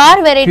ఇది ప్యూర్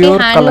వెరైటీ,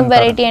 హ్యాండ్లూమ్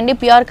వెరైటీ అండి.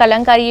 ప్యూర్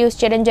కలంకారీ యూస్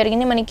చేయడం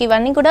జరిగింది. మనకి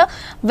ఇవన్నీ కూడా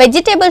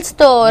వెజిటేబుల్స్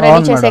తో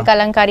రెడీ చేసే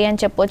కలంకారీ అని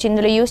చెప్పొచ్చు.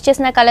 ఇందులో యూస్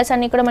చేసిన కలర్స్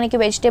అన్ని కూడా మనకి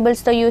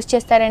వెజిటేబుల్స్ తో యూస్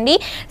చేస్తారండి.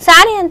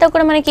 శారీ అంతా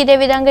కూడా మనకి ఇదే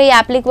విధంగా ఈ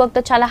అప్లిక్ వర్క్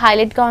తో చాలా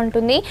హైలైట్ గా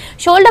ఉంటుంది.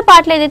 షోల్డర్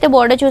పార్ట్ లో ఏదైతే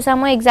బోర్డర్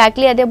చూసామో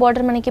ఎగ్జాక్ట్లీ అదే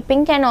బోర్డర్ మనకి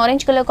pink and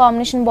orange colour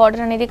combination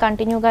border అనేది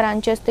కంటిన్యూగా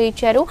రన్ చేస్తూ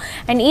ఇచ్చారు.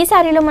 అండ్ ఈ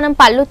శారీలో మనం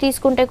పళ్ళు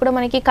తీసుకుంటే కూడా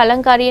మనకి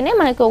కలంకారీనే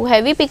మనకి ఒక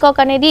హెవీ పికాక్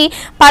అనేది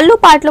పళ్ళు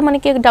పార్ట్ లో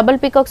మనకి డబుల్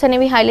పికాక్స్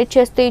అనేవి హైలైట్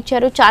చేస్తూ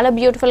ఇచ్చారు. చాలా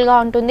బ్యూటిఫుల్ గా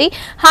ఉంటుంది.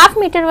 1/2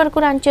 మీటర్ వరకు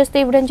రన్ చేస్తూ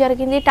ఇవ్వడం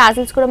జరిగింది.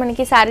 టాజిల్స్ కూడా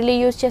మనకి శారీలో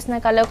యూస్ చేసిన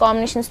కలర్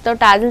కాంబినేషన్స్ తో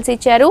టాజిల్స్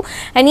ఇచ్చారు.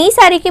 అండ్ ఈ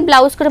శారీకి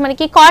బ్లౌజ్ కూడా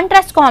మనకి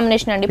కాంట్రాస్ట్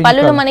కాంబినేషన్ అండి.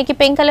 పళ్ళులో మనకి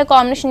పింక్ కలర్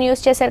కాంబినేషన్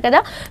యూస్ చేశారు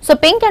కదా, so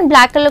pink and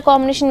black colour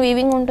combination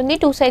weaving ఉంటుంది.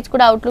 2 సైడ్స్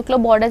కూడా అవుట్లుక్ లో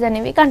బోర్డర్స్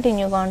అనేవి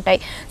కంటిన్యూగా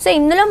ఉంటాయి. సో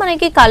ఇందులో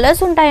మనకి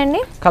కలర్స్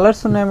ఉంటాయండి.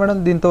 కలర్స్ ఉన్నాయి మేడం.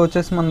 దీంతో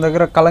వచ్చేసి మన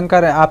దగ్గర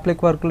కలంకారీ అప్లిక్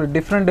వర్క్ లో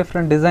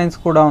డిఫరెంట్ డిజైన్స్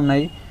కూడా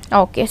ఉన్నాయి.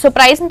 ఓకే, సో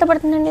ప్రైస్ ఎంత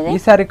పడుతుందండి ఇది? ఈ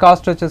సారీ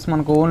కాస్ట్ వచ్చేసి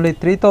మనకు ఓన్లీ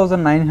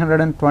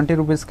 3920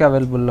 రూపీస్ కి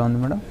అవైలబుల్ లో ఉంది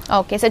మేడం.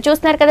 ఓకే, సో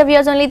చూస్తున్నారు కదా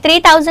వ్యూయర్స్, ఓన్లీ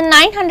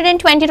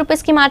 3920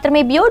 రూపీస్ కి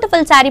మాత్రమే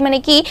బ్యూటిఫుల్ సారీ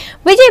మనకి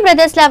విజయ్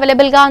బ్రదర్స్ లో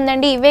అవైలబుల్ గా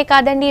ఉందండి. ఇవే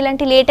కాదండి,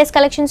 ఇలాంటి లేటెస్ట్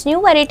కలెక్షన్స్,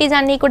 న్యూ వెరైటీస్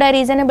అన్ని కూడా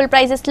రీజనబుల్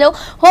ప్రైసెస్ లో,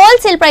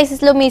 హోల్సేల్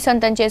ప్రైసెస్ లో మీ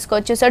సొంతం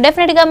చేసుకోవచ్చు. సో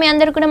డెఫినెట్ గా మీ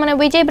అందరూ కూడా మన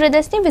విజయ్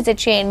బ్రదర్స్ ని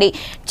విజిట్ చేయండి.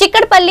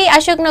 చిక్కడపల్లి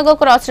అశోక్ నగర్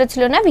క్రాస్ రోడ్స్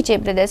లో ఉన్న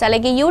విజయ్ బ్రదర్స్.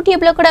 అలాగే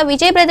యూట్యూబ్ లో కూడా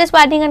విజయ్ బ్రదర్స్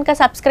వారిని కనుక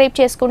సబ్స్క్రైబ్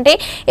చేసుకుంటే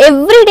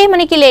ఎవ్రీ డే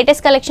మనకి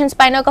లేటెస్ట్ కలెక్షన్స్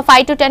పైన ఒక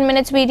 5 to 10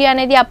 minutes వీడియో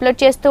అనేది అప్లోడ్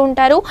చేస్తూ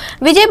ఉంటారు.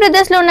 విజయ్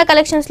బ్రదర్స్ లో ఉన్న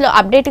కలెక్షన్స్ లో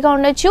అప్డేట్ గా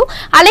ఉండొచ్చు.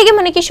 అలాగే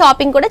మనకి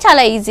షాపింగ్ కూడా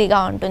చాలా ఈజీగా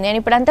ఉంటుంది. అండ్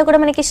ఇప్పుడంతా కూడా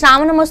మనకి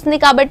శ్రావణం వస్తుంది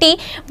కాబట్టి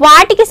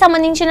వాటికి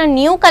సంబంధించిన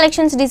న్యూ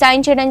కలెక్షన్స్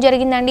డిజైన్ చేయడం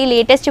జరిగిందండి.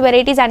 లేటెస్ట్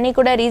వెరైటీస్ అన్ని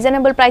కూడా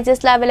రీజనబుల్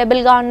ప్రైసెస్ లో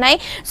అవైలబుల్ గా ఉన్నాయి.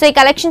 సో ఈ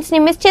కలెక్షన్స్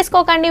ని మిస్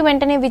చేసుకోకండి,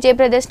 వెంటనే విజయ్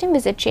బ్రదర్స్ ని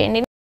విజిట్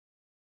చేయండి.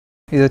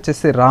 ఇది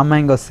వచ్చేసి రా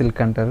మ్యాంగో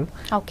సిల్క్ అంటారు.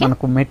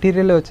 మనకు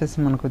మెటీరియల్ వచ్చేసి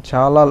మనకు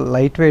చాలా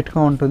లైట్ వెయిట్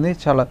గా ఉంటుంది,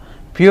 చాలా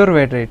ప్యూర్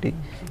వెరైటీ.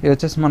 ఇది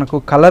వచ్చేసి మనకు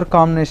కలర్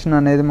కాంబినేషన్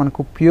అనేది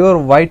మనకు ప్యూర్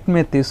వైట్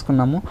మీద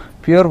తీసుకున్నాము.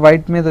 ప్యూర్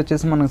వైట్ మీద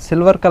వచ్చేసి మనకు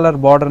సిల్వర్ కలర్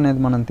బార్డర్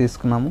అనేది మనం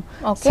తీసుకున్నాము.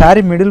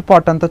 శారీ మిడిల్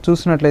పార్ట్ అంతా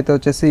చూసినట్లయితే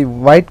వచ్చేసి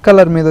వైట్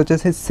కలర్ మీద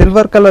వచ్చేసి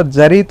సిల్వర్ కలర్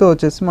జరీతో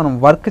వచ్చేసి మనం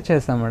వర్క్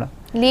చేసాం madam.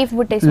 Leaf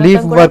buttis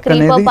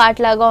creeper part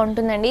లాగా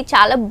ఉంటుందండి.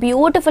 చాలా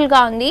బ్యూటిఫుల్ గా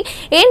ఉంది.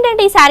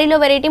 ఏంటంటే ఈ శారీలో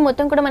వెరైటీ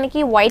మొత్తం కూడా మనకి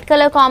వైట్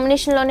కలర్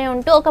కాంబినేషన్ లోనే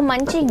ఉంటూ ఒక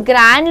మంచి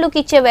గ్రాండ్ లుక్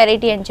ఇచ్చే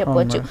వెరైటీ అని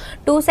చెప్పొచ్చు.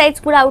 2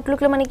 సైడ్స్ కూడా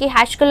అవుట్లుక్ లో మనకి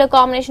హ్యాష్ కలర్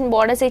కాంబినేషన్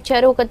బోర్డర్స్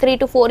ఇచ్చారు. ఒక 3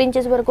 to 4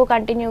 inches వరకు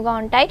కంటిన్యూగా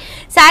ఉంటాయి.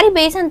 శారీ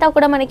బేస్ అంతా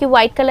కూడా మనకి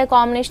వైట్ కలర్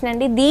కాంబినేషన్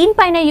అండి.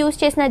 దీనిపైన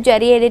యూస్ చేసిన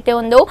జరీ ఏదైతే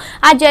ఉందో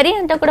ఆ జరీ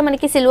అంతా కూడా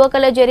మనకి సిల్వర్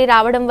కలర్ జరీ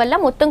రావడం వల్ల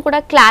మొత్తం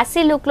కూడా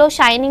క్లాసీ లుక్ లో,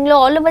 షైనింగ్ లో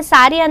ఆల్ ఓవర్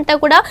శారీ అంతా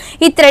కూడా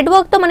ఈ థ్రెడ్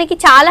వర్క్ తో మనకి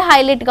చాలా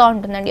హైలైట్ గా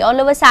ఉంటుందండి. ఆల్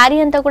ఓవర్ శారీ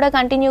అంతా కూడా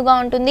కంటిన్యూగా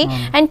ఉంటుంది.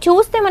 అండ్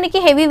చూస్తే మనకి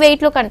హెవీ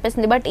వెయిట్ లో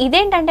కనిపిస్తుంది, బట్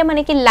ఇదేంటంటే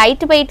మనకి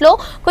లైట్ వెయిట్ లో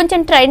కొంచెం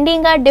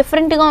ట్రెండింగ్ గా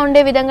డిఫరెంట్ గా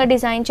ఉండే విధంగా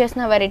డిజైన్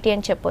చేసిన వెరైటీ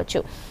అని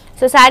చెప్పొచ్చు.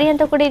 సో శారీ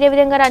అంతా కూడా ఇదే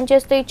విధంగా రన్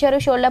చేస్తూ ఇచ్చారు.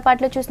 షోల్డర్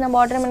పార్ట్ లో చూసిన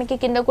బార్డర్ మనకి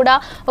కింద కూడా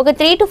ఒక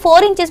 3 to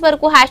 4 inches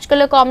వరకు హ్యాష్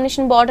కలర్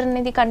కాంబినేషన్ బార్డర్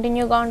అనేది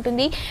కంటిన్యూగా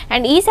ఉంటుంది.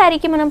 అండ్ ఈ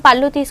శారీకి మనం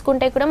పళ్ళు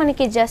తీసుకుంటే కూడా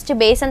మనకి జస్ట్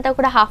బేస్ అంతా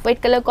కూడా హాఫ్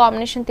వైట్ కలర్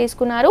కాంబినేషన్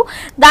తీసుకున్నారు.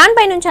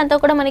 దానిపై నుంచి అంతా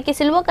కూడా మనకి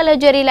సిల్వర్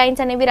కలర్ జరీ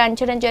లైన్స్ అనేవి రన్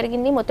చేయడం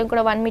జరిగింది. మొత్తం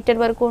కూడా 1 meter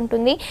వరకు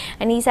ఉంటుంది.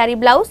 అండ్ ఈ శారీ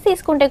బ్లౌజ్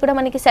తీసుకుంటే కూడా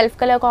మనకి సెల్ఫ్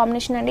కలర్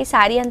కాంబినేషన్ అండి.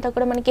 శారీ అంతా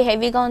కూడా మనకి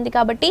హెవీగా ఉంది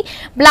కాబట్టి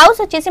బ్లౌజ్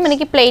వచ్చేసి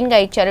మనకి ప్లెయిన్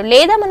గా ఇచ్చారు.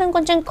 లేదా మనం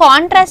కొంచెం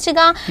కాంట్రాస్ట్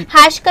గా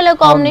హ్యాష్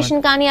కలర్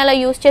కాంబినేషన్ కానీ అలా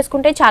యూస్ చేసుకుంటే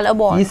చాలా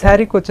బాగుంది. ఈ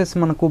శారీకి వచ్చేసి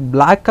మనకు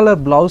బ్లాక్ కలర్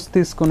బ్లౌజ్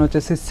తీసుకొని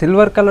వచ్చేసి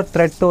సిల్వర్ కలర్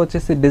థ్రెడ్ తో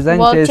వచ్చేసి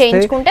డిజైన్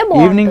చేస్తే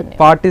ఈవినింగ్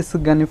పార్టీస్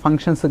గానీ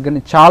ఫంక్షన్స్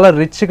గానీ చాలా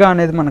రిచ్ గా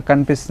అనేది మనకు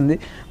కనిపిస్తుంది.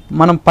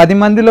 మనం 10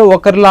 మందిలో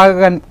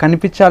ఒకరిలాగా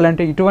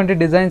కనిపించాలంటే ఇటువంటి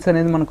డిజైన్స్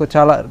అనేది మనకు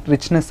చాలా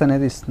రిచ్నెస్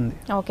అనేది ఇస్తుంది.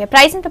 ఓకే,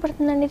 ప్రైస్ ఎంత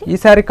పడుతుందండి? ఈ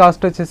సారీ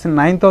కాస్ట్ వచ్చేసి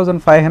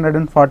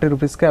 9540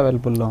 రూపీస్ కి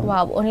అవైలబుల్ లో ఉంది.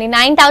 వావ్, ఓన్లీ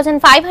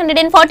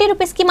 9540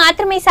 రూపీస్ కి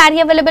మాత్రమే ఈ సారీ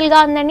అవైలబుల్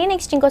గా ఉందండి.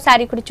 నెక్స్ట్ ఇంకో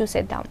సారీ కూడా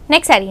చూసేద్దాం.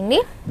 నెక్స్ట్ సారీ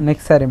అండి.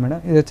 నెక్స్ట్ సారీ మేడం,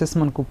 ఇది వచ్చేసి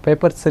మనకు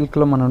పేపర్ సిల్క్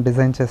లో మనం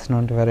డిజైన్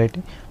చేసినటువంటి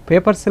వెరైటీ.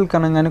 పేపర్ సిల్క్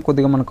అనగానే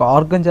కొద్దిగా మనకు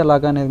ఆర్గంజా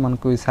లాగా అనేది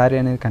మనకు ఈ శారీ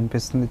అనేది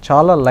కనిపిస్తుంది.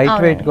 చాలా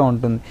లైట్ వెయిట్ గా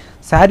ఉంటుంది.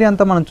 శారీ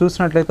అంతా మనం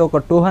చూసినట్లయితే ఒక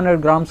 200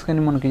 grams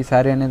కానీ మనకి ఈ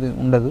శారీ అనేది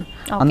ఉండదు,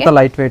 అంత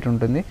లైట్ వెయిట్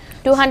ఉంటుంది.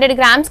 200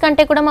 grams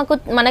కంటే కూడా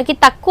మనకి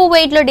తక్కువ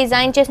వెయిట్ లో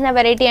డిజైన్ చేసిన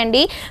వెరైటీ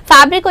అండి.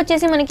 ఫ్యాబ్రిక్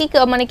వచ్చేసి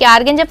మనకి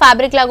ఆర్గంజా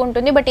ఫ్యాబ్రిక్ లాగా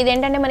ఉంటుంది, బట్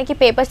ఇదేంటంటే మనకి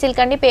పేపర్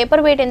సిల్క్ అండి.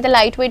 పేపర్ వెయిట్ ఎంత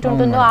లైట్ వెయిట్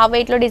ఉంటుందో ఆ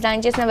వెయిట్ లో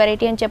డిజైన్ చేసిన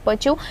వెరైటీ అని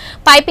చెప్పొచ్చు.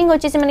 పైపింగ్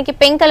వచ్చేసి మనకి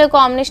పింక్ కలర్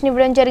కాంబినేషన్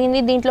ఇవ్వడం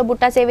జరిగింది. దీంట్లో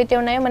బుట్టాస్ ఏవైతే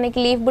ఉన్నాయో మనకి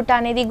లీఫ్ బుట్ట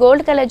అనేది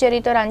గోల్డ్ కలర్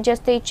జరీతో రన్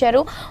చేస్తూ ఇచ్చారు.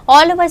 ఇచ్చారు.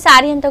 ఆల్ ఓవర్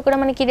శారీ అంతా కూడా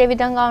మనకి ఇదే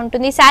విధంగా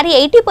ఉంటుంది. శారీ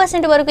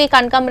 80% వరకు ఈ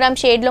కనకాంబరం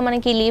షేడ్ లో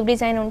మనకి లీవ్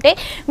డిజైన్ ఉంటే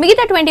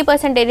మిగతా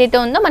 20% ఏదైతే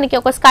ఉందో మనకి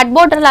ఒక స్కర్ట్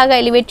బోర్డర్ లాగా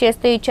ఎలివేట్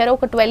చేస్తూ ఇచ్చారు.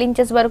 ఒక 12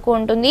 ఇంచెస్ వరకు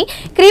ఉంటుంది.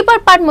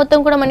 క్రీపర్ పార్ట్ మొత్తం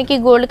కూడా మనకి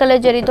గోల్డ్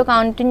కలర్ జరీతో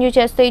కంటిన్యూ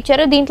చేస్తూ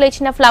ఇచ్చారు. దీంట్లో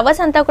ఇచ్చిన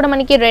ఫ్లవర్స్ అంతా కూడా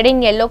మనకి red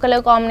and yellow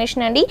colour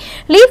combination అండి.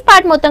 లీఫ్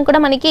పార్ట్ మొత్తం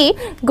కూడా మనకి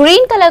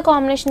గ్రీన్ కలర్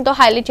కాంబినేషన్ తో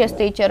హైలైట్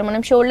చేస్తూ ఇచ్చారు.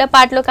 మనం షోల్డర్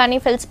పార్ట్ లో కానీ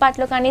ఫిల్స్ పార్ట్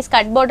లో కానీ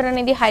స్కర్ట్ బోర్డర్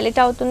అనేది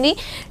హైలైట్ అవుతుంది.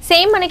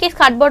 సేమ్ మనకి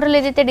స్కర్ట్ బోర్డర్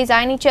ఏదైతే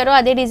డిజైన్ ఇచ్చారో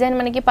అదే డిజైన్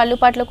మనకి పళ్ళు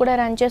పార్ట్ లో కూడా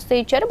రన్ చేస్తూ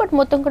ఇచ్చారు. బట్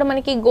మొత్తం కూడా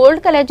మనకి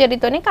గోల్డ్ కలర్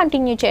జరీతోనే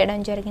కంటిన్యూ చేయడం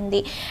జరిగింది.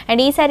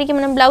 అండ్ ఈ సారీకి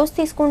మనం బ్లౌజ్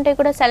తీసుకుంటే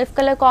కూడా సెల్ఫ్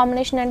కలర్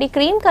కాంబినేషన్ అండి.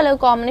 క్రీమ్ కలర్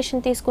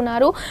కాంబినేషన్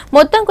తీసుకున్నారు.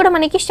 మొత్తం కూడా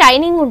మనకి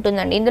షైనింగ్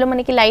ఉంటుందండి. ఇందులో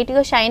మనకి లైట్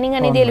గా షైనింగ్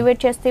అనేది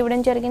ఎలివేట్ చేస్తూ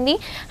ఇవ్వడం జరిగింది.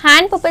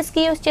 హ్యాండ్ పర్పస్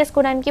కి యూస్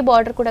చేసుకోవడానికి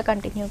బార్డర్ కూడా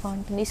కంటిన్యూగా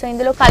ఉంటుంది. సో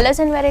ఇందులో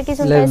కలర్స్ అండ్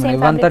వెరైటీస్ ఉంటాయి.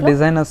 ఇదంతా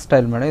డిజైనర్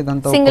స్టైల్ మేడం.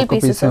 ఇదంతా సింగిల్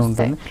పీసెస్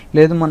ఉంటుంది.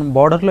 లేదు మనం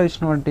బార్డర్ లో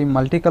ఇచ్చినటువంటి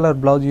మల్టీ కలర్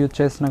బ్లౌజ్ యూస్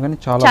చేసినా గానీ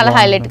చాలా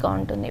హైలైట్ గా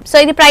ఉంటుంది. సో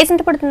ఇది ప్రైస్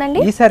ఎంత పడుతుందండి?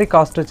 ఈ సారీ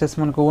కాస్ట్ వచ్చేసి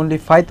మనకు ఓన్లీ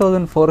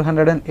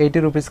 5480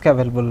 రూపీస్ కి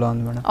అవైలబుల్ లో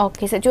ఉంది మేడం.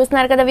 ఓకే సార్,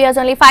 చూస్తున్నారు కదా వ్యూయర్స్,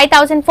 ఓన్లీ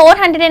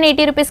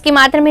 5480 రూపీస్ కి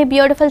మాత్రమే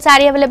బ్యూటిఫుల్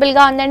సారీ అవైలబుల్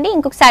గా ఉందండి.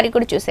 ఇంకొక సారీ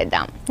కూడా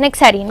చూసేద్దాం.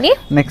 నెక్స్ట్ సారీ అండి.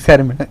 నెక్స్ట్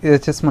సారీ మేడం, ఇది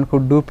వచ్చేసి మనకు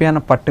డూపియాన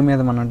పట్టు మీద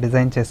మనం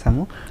డిజైన్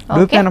చేసాము.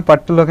 డూపియాన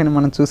పట్టులో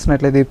మనం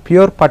చూసినట్లయితే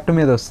ప్యూర్ పట్టు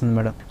మీద వస్తుంది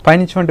మేడం.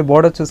 పైనుంచి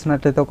బోర్డర్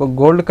చూసినట్లయితే ఒక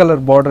గోల్డ్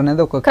కలర్ బోర్డర్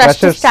అనేది ఒక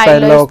క్రషర్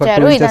స్టైల్ లో ఒక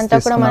 2 ఇంచెస్ ఇదంతా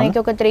కూడా మనకి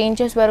ఒక 3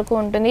 ఇంచెస్ వరకు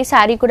ఉంటుంది.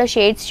 సారీ కూడా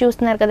షేడ్స్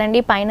చూస్తున్నారు కదండి.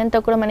 పైనంతా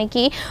కూడా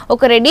మనకి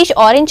ఒక రెడ్డిష్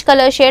ఆరెంజ్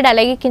కలర్ షేడ్,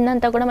 అలాగే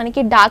కిందంతా కూడా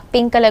మనకి డార్క్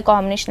పింక్ కలర్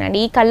కాంబినేషన్ అండి.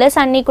 ఈ కలర్స్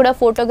అన్ని కూడా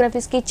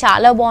ఫోటోగ్రఫీస్ కి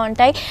చాలా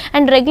బాగుంటాయి.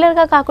 అండ్ రెగ్యులర్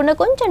గా కాకుండా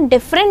కొంచెం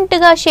డిఫరెంట్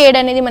గా షేడ్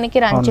అనేది మనకి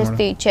రన్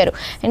చేస్తూ ఇచ్చారు.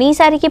 అండ్ ఈ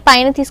సారీకి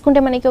పైన తీసుకుంటే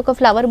మనకి ఒక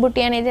ఫ్లవర్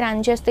బుట్టి అనేది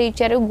రన్ చేస్తూ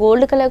ఇచ్చారు.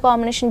 గోల్డ్ కలర్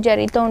కాంబినేషన్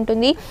జరీతో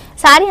ఉంటుంది.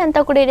 సారీ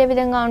అంతా కూడా ఇదే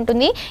విధంగా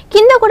ఉంటుంది.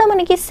 కింద కూడా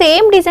మనకి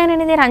సేమ్ డిజైన్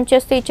అనేది రన్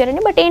చేస్తూ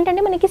ఇచ్చారండి. బట్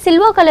ఏంటంటే మనకి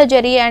silver colour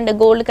zari and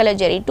gold colour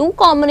zari 2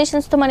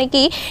 combinations తో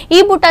మనకి ఈ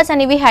బుటాస్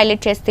అనేవి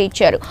హైలైట్ చేస్తూ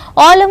ఇచ్చారు.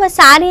 ఆల్ ఓవర్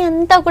సారీ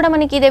అంతా కూడా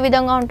మనకి ఇదే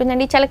విధంగా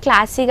ఉంటుందండి. చాలా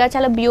క్లాసీగా,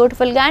 చాలా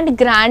బ్యూటిఫుల్ గా అండ్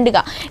గ్రాండ్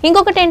గా.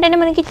 ఇంకొకటి ఏంటంటే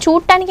మనకి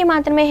చూడటానికి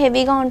మాత్రమే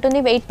హెవీగా ఉంటుంది.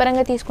 వెయిట్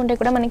పరంగా తీసుకుంటే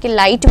కూడా మనకి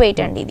లైట్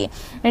వెయిట్ అండి ఇది.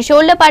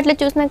 షోల్డర్ పార్ట్ లో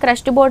చూసిన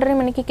క్రస్ట్ బోర్డర్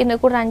మనకి కింద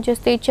కూడా రన్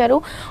చేస్తూ ఇచ్చారు.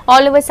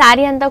 ఆల్ ఓవర్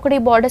సారీ అంతా కూడా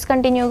ఈ బోర్డర్స్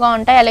కంటిన్యూగా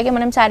ఉంటాయి. అలాగే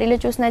మనం సారీలో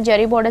చూసిన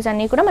జరీ బోర్డర్స్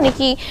అన్ని కూడా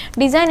మనకి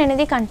డిజైన్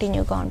అనేది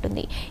కంటిన్యూగా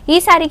ఉంటుంది. ఈ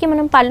సారీకి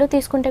మనం పళ్ళు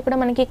తీసుకుంటే కూడా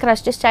మనకి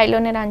క్రస్ట్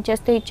స్టైల్లోనే రన్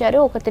చేస్తూ ఇచ్చారు.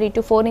 ఒక 3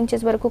 to 4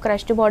 ఇంచెస్ వరకు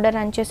క్రస్ట్ బార్డర్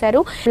రన్ చేశారు.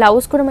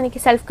 బ్లౌజ్ కూడా మనకి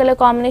సెల్ఫ్ కలర్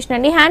కాంబినేషన్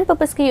అండి. హ్యాండ్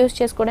పర్పస్ కి యూస్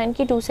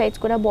చేసుకోవడానికి 2 సైడ్స్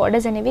కూడా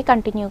బార్డర్స్ అనేవి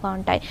కంటిన్యూగా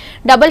ఉంటాయి.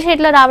 డబుల్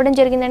షేడ్ లో రావడం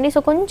జరిగిందండి. సో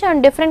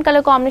కొంచెం డిఫరెంట్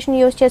కలర్ కాంబినేషన్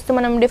యూస్ చేస్తూ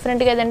మనం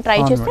డిఫరెంట్ గా ఏదైనా ట్రై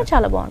చేస్తే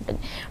చాలా బాగుంటుంది.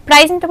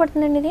 ప్రైస్ ఎంత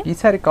పడుతుందండి ఇది? ఈ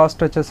సారీ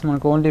కాస్ట్ వచ్చేసి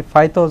మనకు ఓన్లీ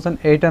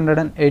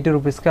 5880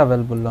 రూపీస్ కి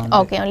అవైలబుల్ లో ఉంది.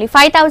 ఓకే, ఓన్లీ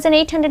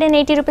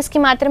 5880 రూపీస్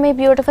కి మాత్రమే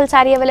బ్యూటిఫుల్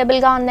సారీ అవైలబుల్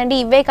గా ఉందండి.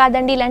 ఇవే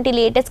కాదండి, ఇలాంటి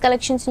లేటెస్ట్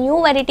కలెక్షన్స్, న్యూ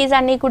వెరైటీస్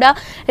అన్ని కూడా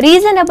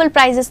రీజనబుల్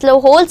ప్రైసెస్ లో,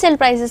 హోల్సేల్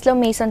ప్రైసెస్ లో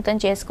మీ సొంతం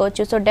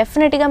చేసుకోవచ్చు. సో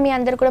డెఫినెట్ గా మీ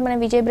అందరూ కూడా మన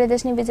విజయ్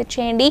బ్రదర్స్ ని విజిట్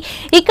చేయండి.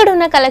 ఇక్కడ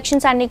ఉన్న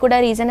కలెక్షన్స్ అన్ని కూడా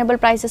రీజనబుల్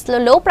ప్రైసెస్ లో,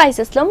 లో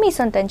ప్రైసెస్ లో మీ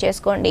సొంతం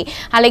చేసుకోండి.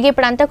 అలాగే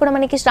ఇప్పుడు అంతా కూడా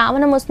మనకి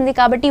శ్రావణం వస్తుంది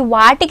కాబట్టి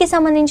వాటికి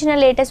సంబంధించిన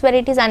లేటెస్ట్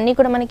వెరైటీస్ అన్ని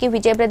కూడా మనకి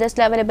విజయ్ బ్రదర్స్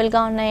లో అవైలబుల్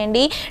గా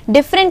ఉన్నాయండి.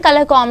 డిఫరెంట్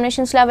కలర్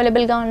కాంబినేషన్స్ లో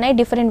అవైలబుల్ గా ఉన్నాయి.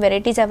 డిఫరెంట్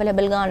వెరైటీస్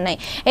అవైలబుల్ గా ఉన్నాయి.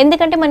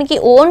 ఎందుకంటే మనకి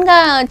ఓన్ గా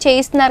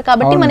చేస్తున్నారు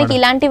కాబట్టి మనకి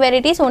ఇలాంటి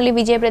వెరైటీస్ ఓన్లీ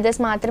విజయ్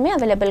బ్రదర్స్ మాత్రమే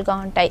అవైలబుల్ గా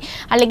ఉంటాయి.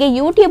 అలాగే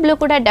యూట్యూబ్ లో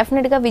కూడా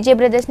డెఫినెట్ గా విజయ్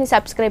బ్రదర్స్ ని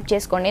సబ్స్క్రైబ్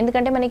చేసుకోండి.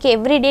 ఎందుకంటే మనకి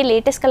ఎవ్రీడే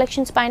లేటెస్ట్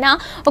కలెక్షన్స్ పైన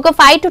ఒక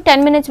 5 to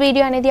 10 minutes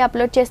వీడియో అనేది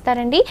అప్లోడ్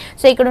చేస్తారండి.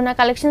 సో ఇక్కడ ఉన్న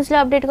కలెక్షన్స్ లో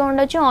అప్డేట్ గా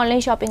ఉండొచ్చు.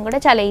 ఆన్లైన్ షాపింగ్ కూడా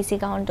చాలా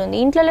ఈజీగా ఉంటుంది.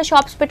 ఇంట్లో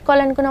షాప్స్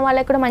పెట్టుకోవాలనుకున్న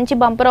వాళ్ళకి కూడా మంచి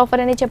బంపర్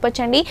ఆఫర్ అనేది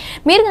చెప్పొచ్చండి.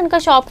 మీరు కనుక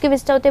షాప్ కి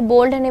విజిట్ అవుతే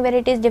బోల్డ్ అనే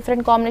వెరైటీస్,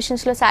 డిఫరెంట్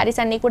కాంబినేషన్స్ లో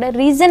సారీస్ అన్ని కూడా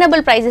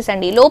రీజనబుల్ ప్రైసెస్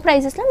అండి, లో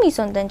ప్రైసెస్ లో మీ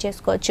సొంతం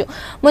చేసుకోవచ్చు.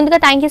 ముందుగా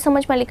thank you so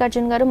much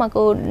Mallikarjun గారు,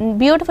 మాకు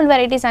బ్యూటిఫుల్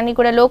వెరైటీస్ అన్ని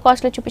కూడా లో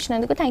కాస్ట్ లో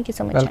చూపించినందుకు thank you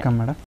so much. Welcome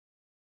madam.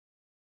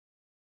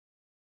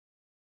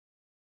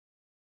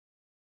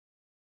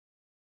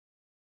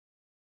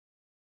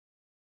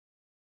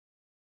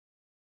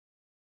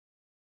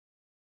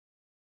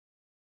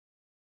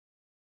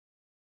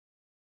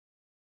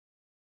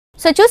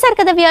 So చూసారు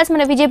కదా వ్యూయర్స్,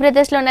 మన విజయ్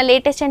బ్రదర్స్ లో ఉన్న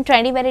లేటెస్ట్ అండ్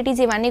ట్రెండీ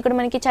వెరైటీస్ ఇవన్నీ కూడా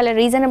మనకి చాలా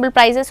రీజనబుల్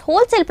ప్రైసెస్,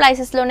 హోల్సేల్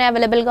ప్రైసెస్ లోనే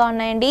అవైలబుల్ గా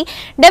ఉన్నాయండి.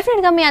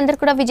 డెఫినెట్ గా మీ అందరూ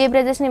కూడా విజయ్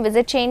బ్రదర్స్ ని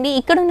విజిట్ చేయండి.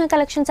 ఇక్కడ ఉన్న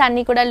కలెక్షన్స్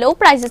అన్ని కూడా లో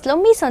ప్రైసెస్ లో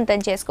మీ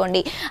సొంతం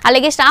చేసుకోండి.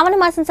 అలాగే శ్రావణ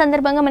మాసం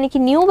సందర్భంగా మనకి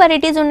న్యూ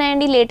వెరైటీస్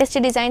ఉన్నాయండి. లేటెస్ట్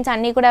డిజైన్స్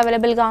అన్ని కూడా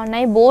అవైలబుల్ గా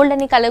ఉన్నాయి. బోల్డ్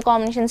అని కలర్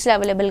కాంబినేషన్స్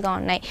అవైలబుల్ గా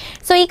ఉన్నాయి.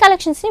 సో ఈ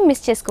కలెక్షన్స్ ని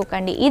మిస్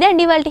చేసుకోకండి.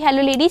 ఇదండి ఇవాల్టి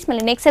హలో లేడీస్.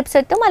 మళ్ళీ నెక్స్ట్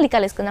ఎపిసోడ్ తో మళ్ళీ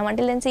కలుసుకుందాం.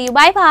 Until then see you,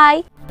 by by.